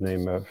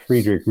named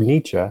Friedrich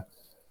Nietzsche,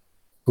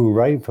 who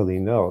rightfully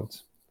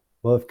notes,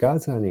 well, if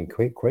God's not in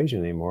the equation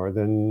anymore,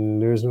 then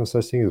there's no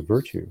such thing as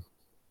virtue.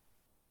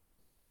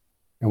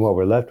 And what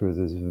we're left with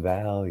is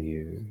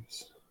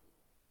values.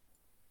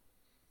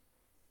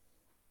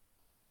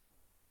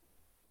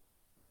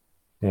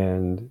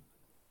 And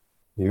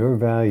your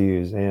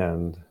values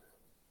end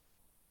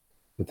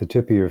at the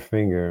tip of your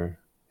finger,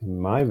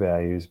 and my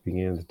values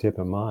begin at the tip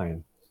of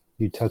mine.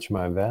 You touch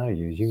my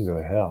values, you can go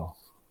to hell.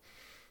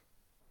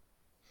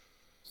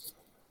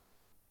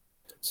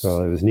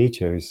 So it was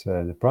Nietzsche who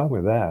said, the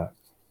problem with that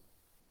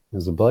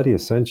is the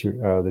 20th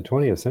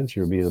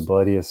century will be the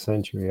bloodiest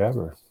century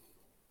ever.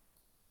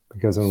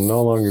 Because it'll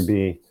no longer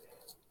be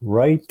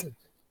right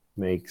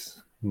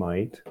makes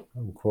might,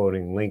 I'm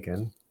quoting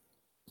Lincoln,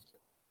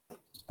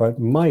 but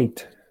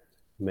might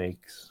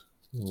makes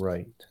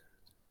right,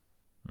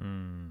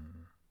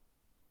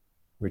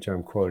 which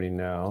I'm quoting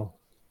now,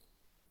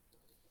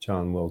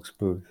 John Wilkes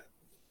Booth.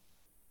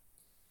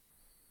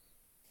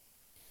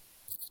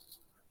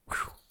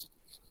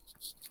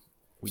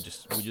 We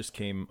just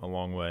came a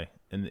long way,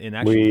 and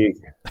actually,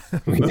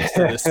 most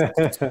of this,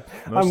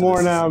 I'm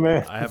worn out,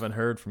 man. I haven't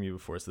heard from you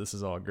before, so this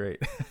is all great.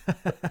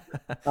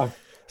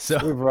 So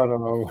we've run a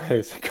long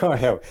way. So go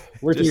ahead.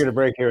 We're taking a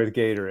break here with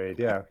Gatorade.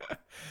 Yeah,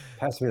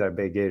 pass me that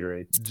big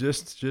Gatorade.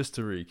 Just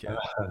to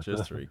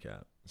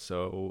recap.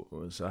 So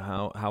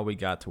how we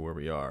got to where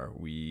we are?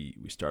 We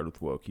started with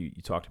woke. You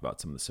talked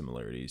about some of the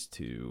similarities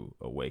to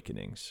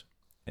awakenings,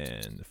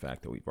 and the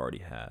fact that we've already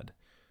had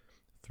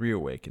 3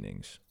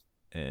 awakenings.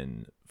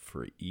 And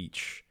for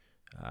each,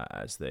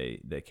 as they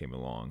came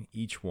along,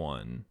 each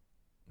one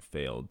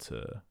failed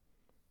to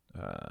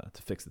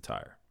fix the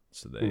tire.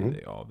 So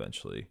they all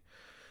eventually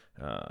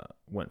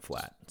went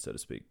flat, so to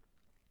speak,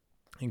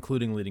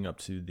 including leading up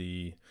to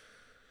the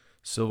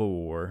Civil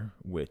War,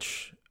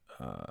 which,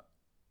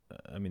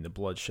 the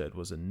bloodshed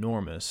was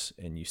enormous,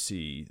 and you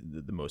see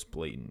the most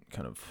blatant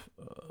kind of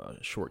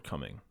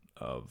shortcoming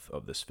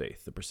of this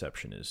faith. The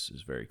perception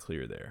is very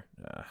clear there.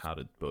 How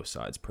did both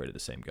sides pray to the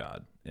same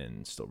God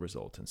and still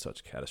result in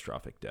such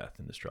catastrophic death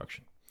and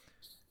destruction?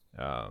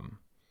 And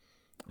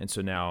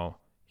so now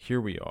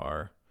here we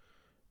are.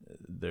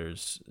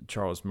 There's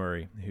Charles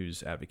Murray,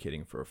 who's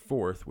advocating for a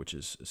 4th, which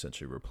is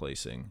essentially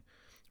replacing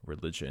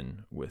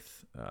religion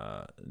with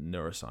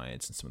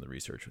neuroscience and some of the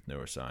research with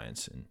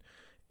neuroscience, and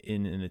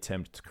in an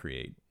attempt to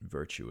create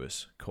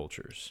virtuous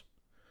cultures.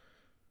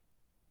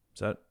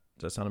 Does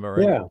that sound about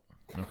right? Yeah.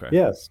 Okay.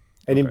 Yes.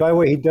 And by the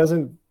way, he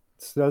doesn't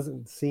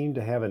seem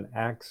to have an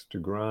axe to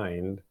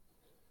grind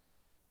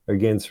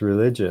against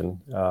religion.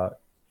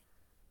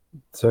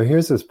 So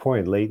here's his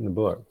point late in the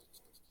book.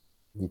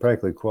 I'm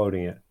practically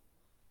quoting it.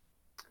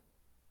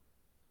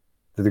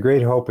 The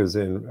great hope is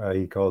in,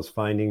 he calls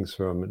findings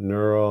from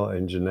neural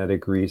and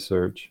genetic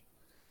research.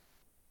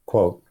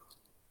 Quote,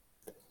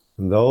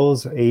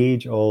 those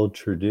age-old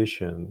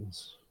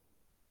traditions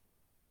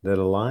that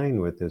align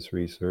with this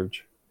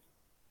research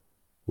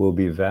will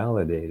be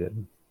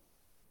validated.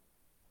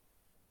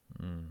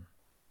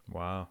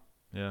 Wow.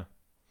 Yeah.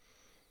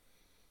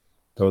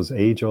 Those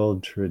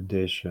age-old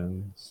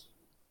traditions.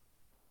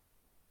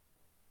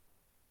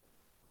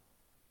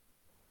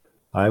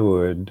 I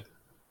would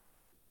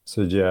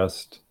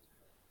suggest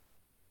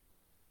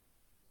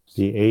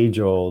the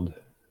age-old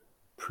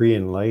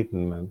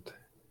pre-enlightenment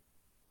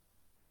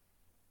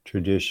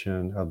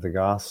tradition of the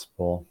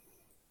gospel,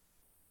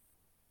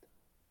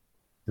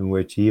 in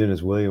which, even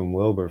as William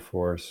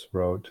Wilberforce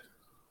wrote,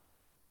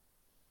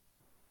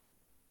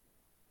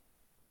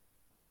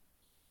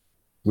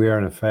 we are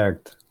in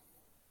effect,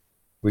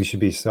 we should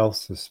be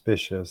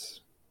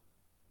self-suspicious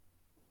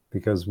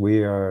because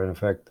we are in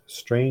effect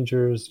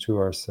strangers to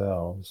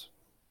ourselves.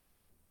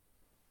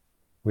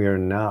 We are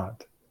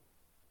not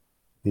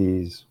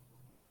these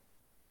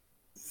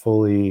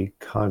fully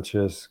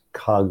conscious,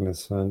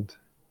 cognizant,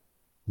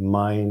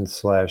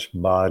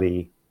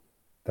 mind/body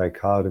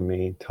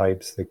dichotomy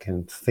types that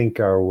can think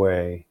our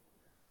way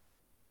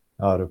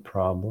out of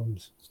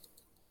problems.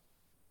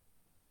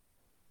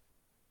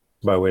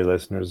 By the way,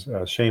 listeners,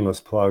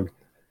 shameless plug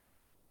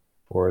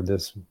for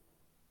this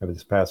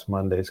past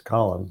Monday's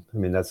column. I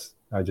mean,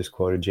 I just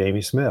quoted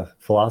Jamie Smith,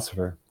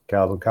 philosopher,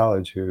 Calvin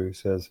College, who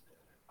says,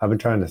 I've been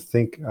trying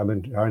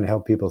to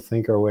help people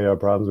think our way out of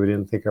problems we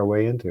didn't think our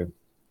way into.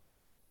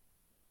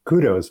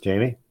 Kudos,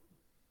 Jamie.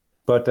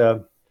 But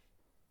the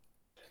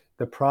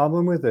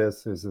problem with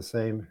this is the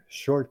same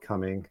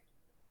shortcoming,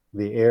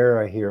 the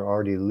air I hear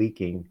already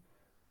leaking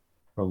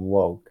from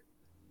woke.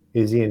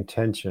 Is the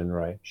intention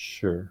right?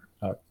 Sure.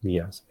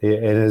 Yes.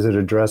 And is it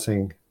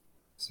addressing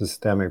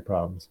systemic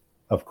problems?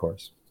 Of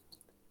course.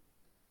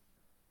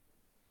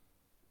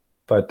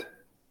 But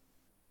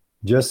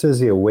just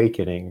as the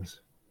awakenings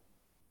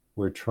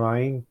were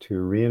trying to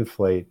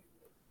reinflate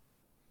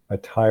a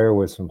tire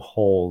with some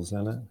holes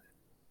in it,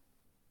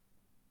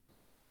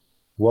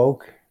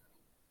 woke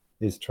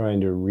is trying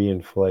to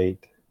reinflate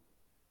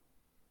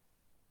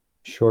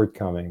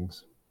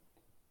shortcomings,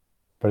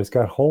 but it's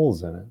got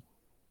holes in it.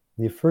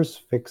 You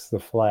first fix the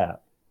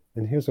flat.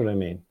 And here's what I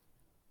mean.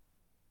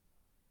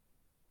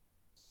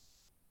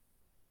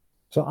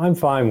 So I'm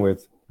fine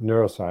with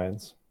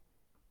neuroscience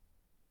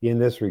in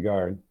this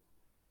regard.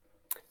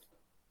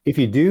 If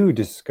you do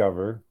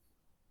discover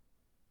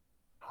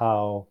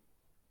how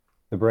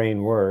the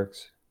brain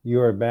works, you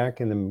are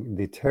back in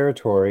the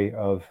territory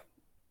of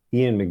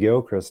Ian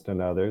McGilchrist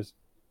and others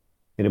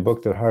in a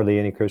book that hardly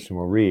any Christian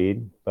will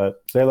read,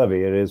 but c'est la vie,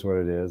 it is what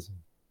it is,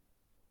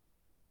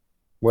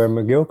 where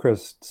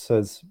McGilchrist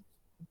says,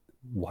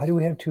 why do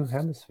we have two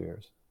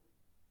hemispheres?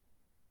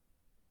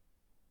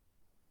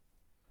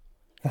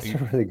 That's a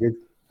really good...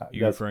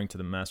 You're referring to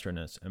the master and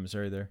his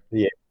emissary there?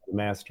 Yeah, the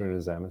master and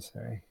his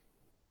emissary.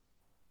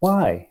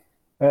 Why?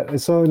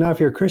 So now if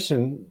you're a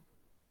Christian,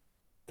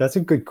 that's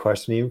a good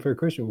question even for a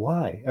Christian.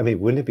 Why? I mean,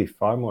 wouldn't it be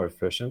far more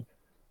efficient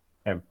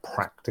and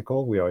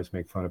practical? We always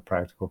make fun of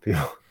practical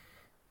people.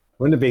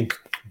 Wouldn't it be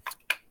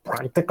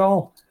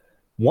practical?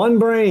 One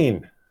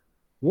brain,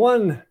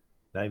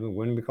 not even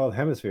wouldn't be called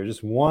hemisphere,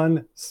 just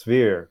one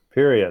sphere,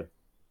 period.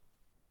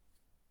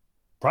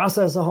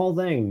 Process the whole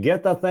thing,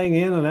 get the thing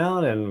in and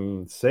out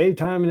and save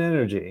time and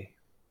energy.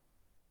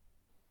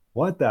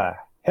 What the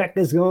heck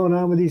is going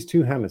on with these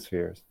two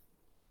hemispheres?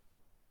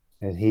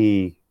 And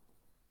he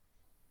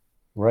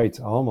writes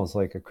almost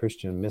like a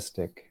Christian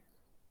mystic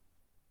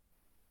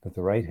that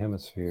the right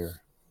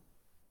hemisphere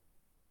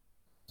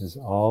is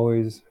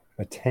always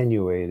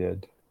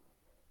attenuated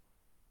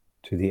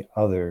to the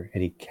other,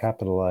 and he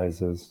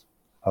capitalizes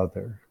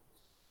other.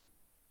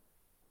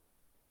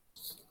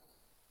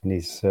 And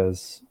he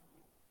says,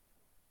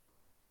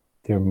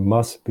 there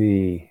must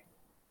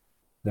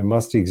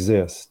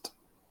exist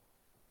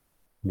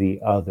the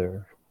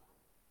other,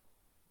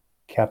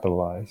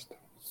 capitalized.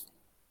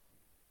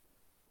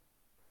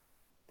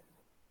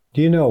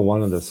 Do you know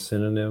one of the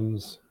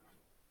synonyms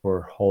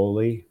for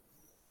holy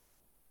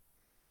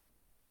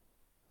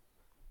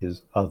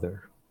is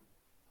other?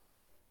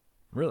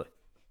 Really?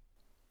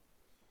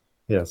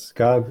 Yes,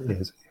 God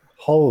is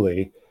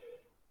holy.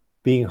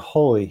 Being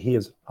holy, he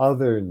is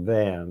other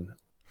than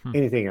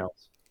anything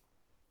else.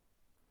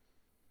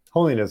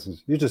 Holiness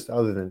is, you're just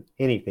other than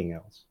anything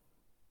else.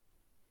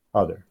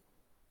 Other.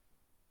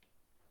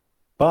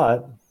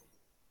 But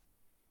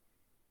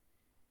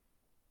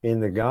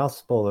in the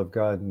gospel of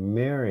God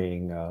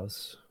marrying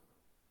us,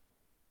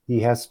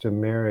 he has to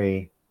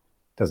marry,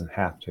 doesn't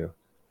have to.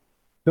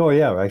 No,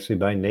 yeah, actually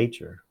by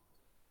nature.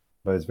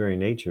 By his very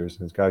nature,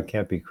 since God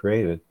can't be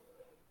created,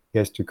 he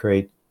has to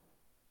create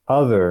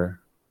other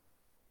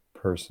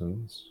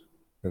persons,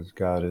 because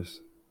God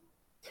is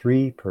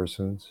three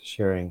persons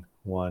sharing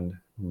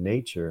one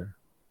nature.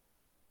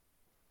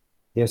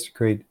 He has to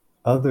create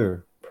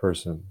other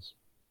persons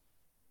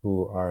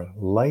who are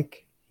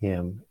like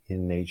him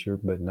in nature,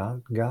 but not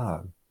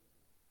God.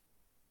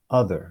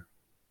 Other.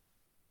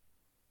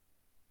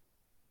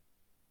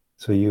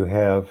 So you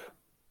have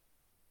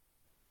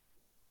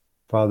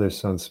Father,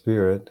 Son,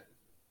 Spirit,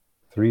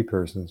 three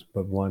persons,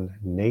 but one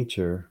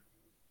nature,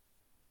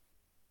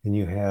 and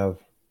you have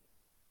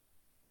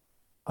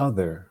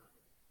other.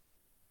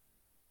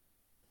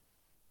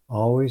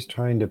 Always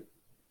trying to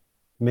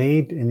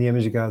made in the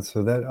image of God,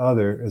 so that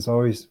other is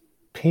always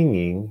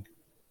pinging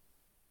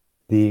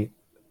the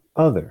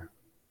other,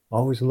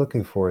 always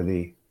looking for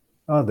the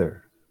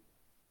other.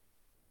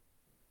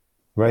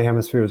 Right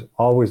hemisphere is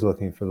always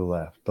looking for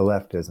the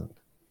left isn't.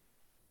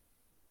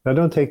 Now,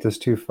 don't take this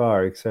too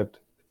far, except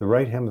the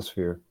right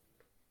hemisphere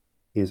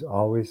is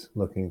always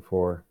looking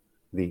for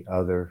the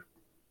other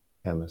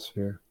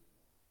hemisphere.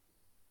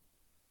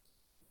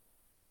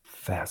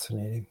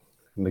 Fascinating.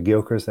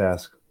 McGilchrist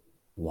asks,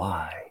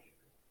 why?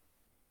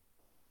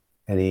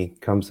 And he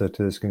comes to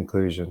this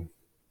conclusion,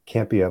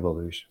 can't be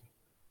evolution.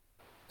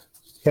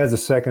 He has a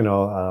second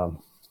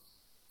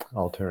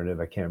alternative.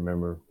 I can't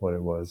remember what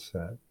it was.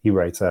 He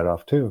writes that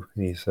off too.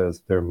 And he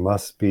says, there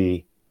must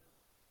be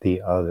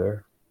the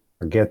other.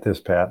 Or get this,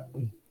 Pat.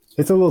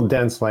 It's a little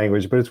dense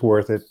language, but it's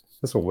worth it.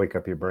 This will wake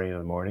up your brain in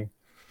the morning.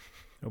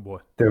 Oh boy.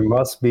 There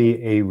must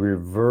be a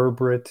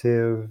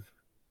reverberative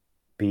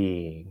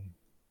being.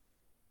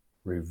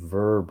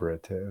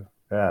 Reverberative.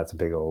 That's a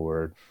big old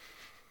word.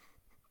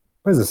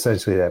 What does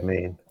essentially that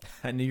mean?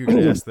 I knew you were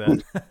going to ask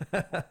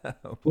that.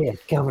 Oh, boy. Yeah,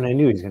 Calvin, I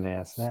knew he was going to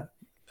ask that.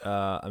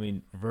 I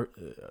mean,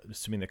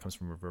 assuming that comes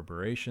from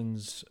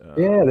reverberations.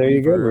 Yeah, there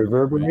you go. Reverb, right?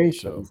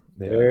 Reverberations. So,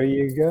 There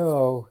you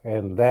go.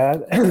 And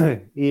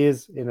that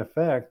is, in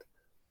effect,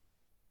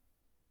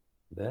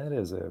 that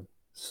is a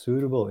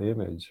suitable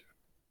image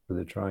for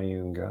the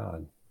triune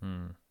God.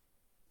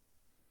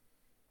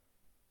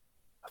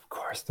 Of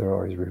course, they're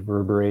always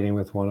reverberating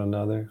with one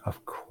another.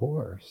 Of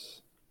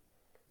course.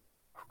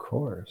 Of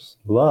course.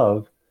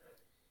 Love,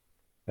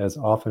 as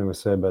often was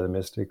said by the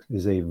mystics,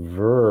 is a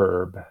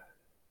verb.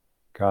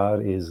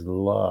 God is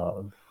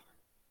love.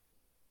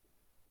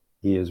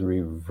 He is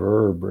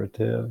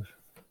reverberative.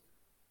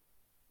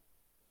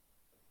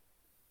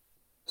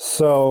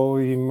 So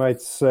you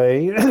might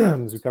say,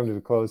 as we come to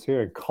the close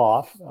here and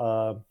cough,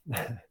 what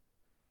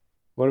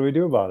do we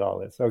do about all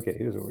this? Okay,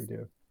 here's what we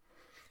do.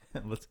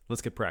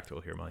 Let's get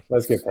practical here, Mike.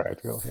 Let's get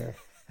practical here.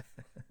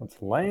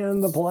 Let's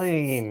land the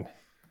plane.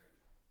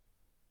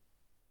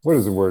 What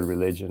does the word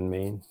religion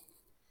mean?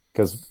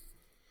 Because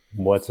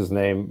what's his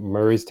name?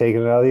 Murray's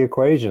taken it out of the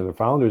equation. The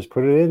founders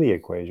put it in the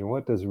equation.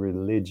 What does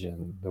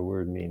religion, the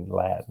word, mean?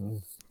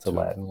 Latin. It's a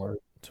Latin word.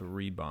 To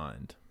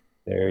rebind.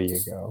 There you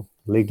go.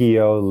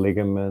 Ligio,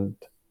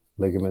 ligament.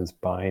 Ligaments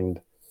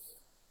bind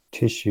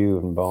tissue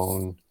and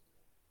bone.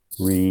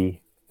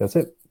 That's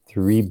it. To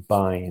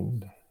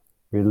rebind.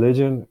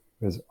 Religion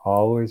has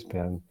always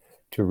been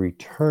to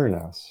return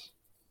us,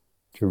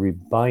 to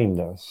rebind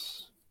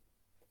us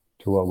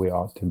to what we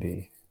ought to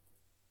be.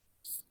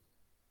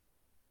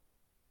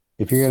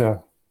 If you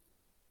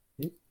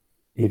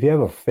have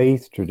a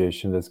faith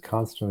tradition that's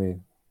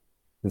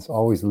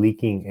always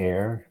leaking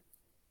air,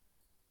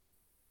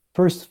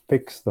 first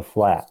fix the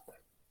flat.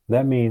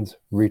 That means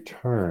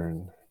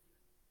return,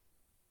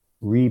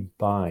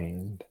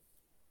 rebind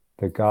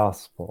the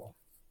gospel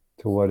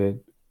to what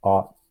it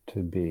ought to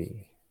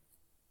be.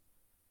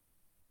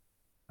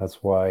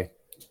 That's why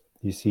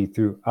you see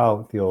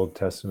throughout the Old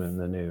Testament and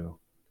the New,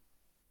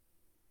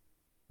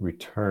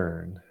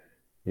 return.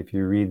 If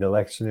you read the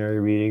lectionary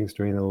readings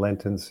during the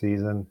Lenten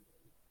season,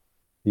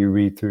 you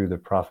read through the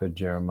prophet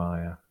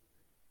Jeremiah.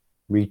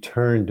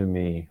 Return to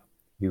me,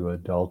 you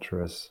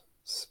adulterous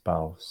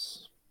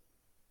spouse,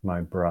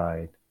 my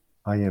bride.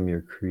 I am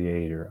your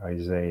creator,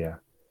 Isaiah.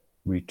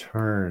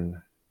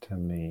 Return to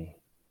me.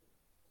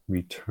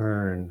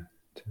 Return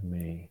to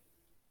me.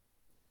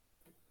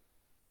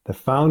 The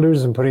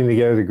founders, in putting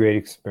together the Great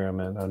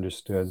Experiment,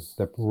 understood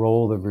the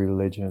role of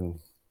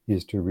religion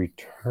is to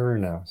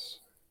return us.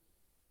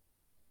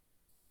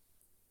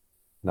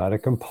 Not a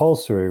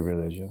compulsory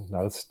religion,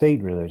 not a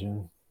state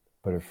religion,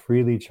 but a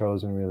freely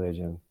chosen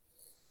religion,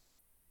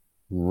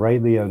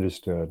 rightly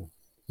understood,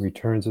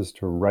 returns us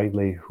to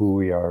rightly who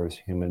we are as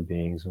human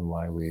beings and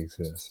why we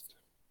exist.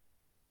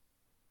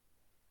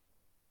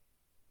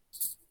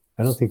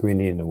 I don't think we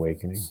need an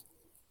awakening.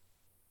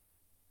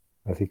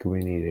 I think we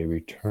need a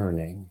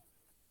returning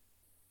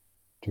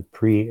to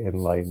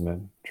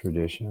pre-enlightenment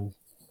traditions.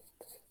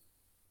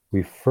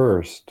 We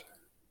first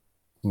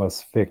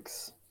must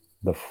fix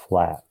the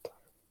flat.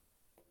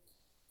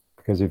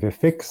 Because if you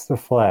fix the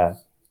flat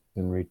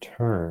and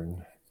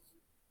return,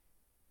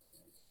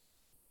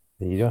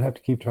 then you don't have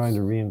to keep trying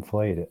to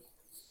reinflate it,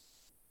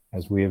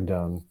 as we have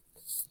done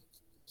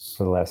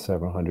for the last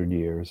several hundred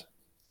years,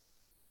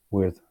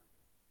 with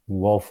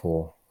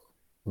woeful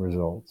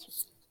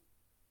results.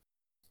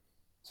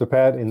 So,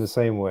 Pat, in the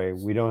same way,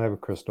 we don't have a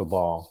crystal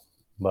ball,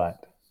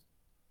 but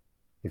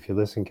if you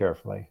listen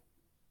carefully,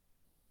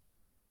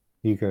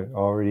 you can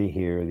already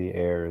hear the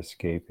air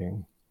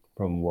escaping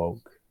from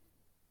woke.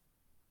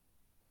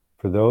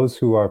 For those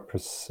who are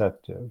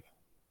perceptive,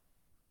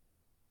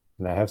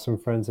 and I have some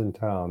friends in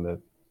town that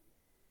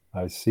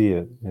I see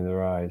it in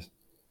their eyes,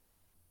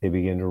 they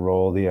begin to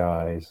roll the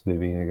eyes, they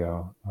begin to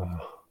go,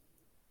 oh,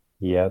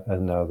 yet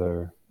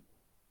another.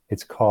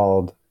 It's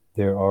called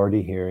They're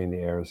Already Hearing the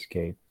Air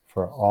Escape.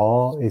 For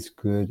all its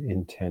good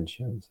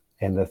intentions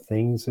and the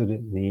things that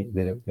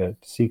it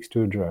seeks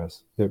to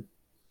address, that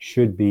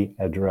should be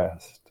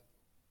addressed,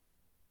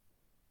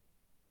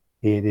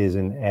 it is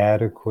an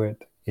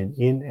inadequate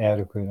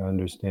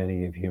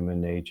understanding of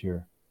human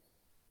nature.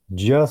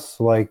 Just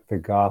like the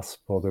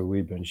gospel that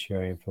we've been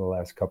sharing for the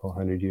last couple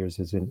hundred years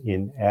is an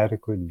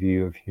inadequate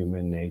view of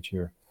human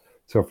nature.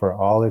 So for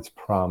all its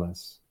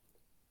promise,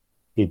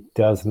 it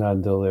does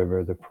not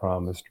deliver the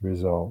promised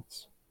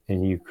results.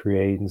 And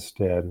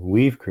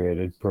we've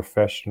created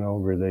professional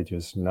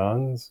religious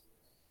nuns.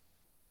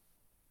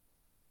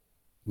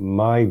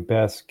 My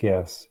best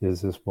guess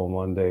is this will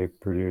one day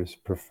produce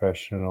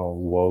professional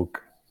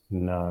woke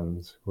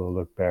nuns who will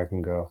look back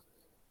and go,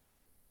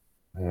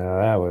 yeah,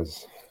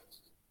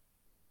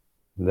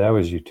 that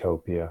was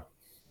utopia.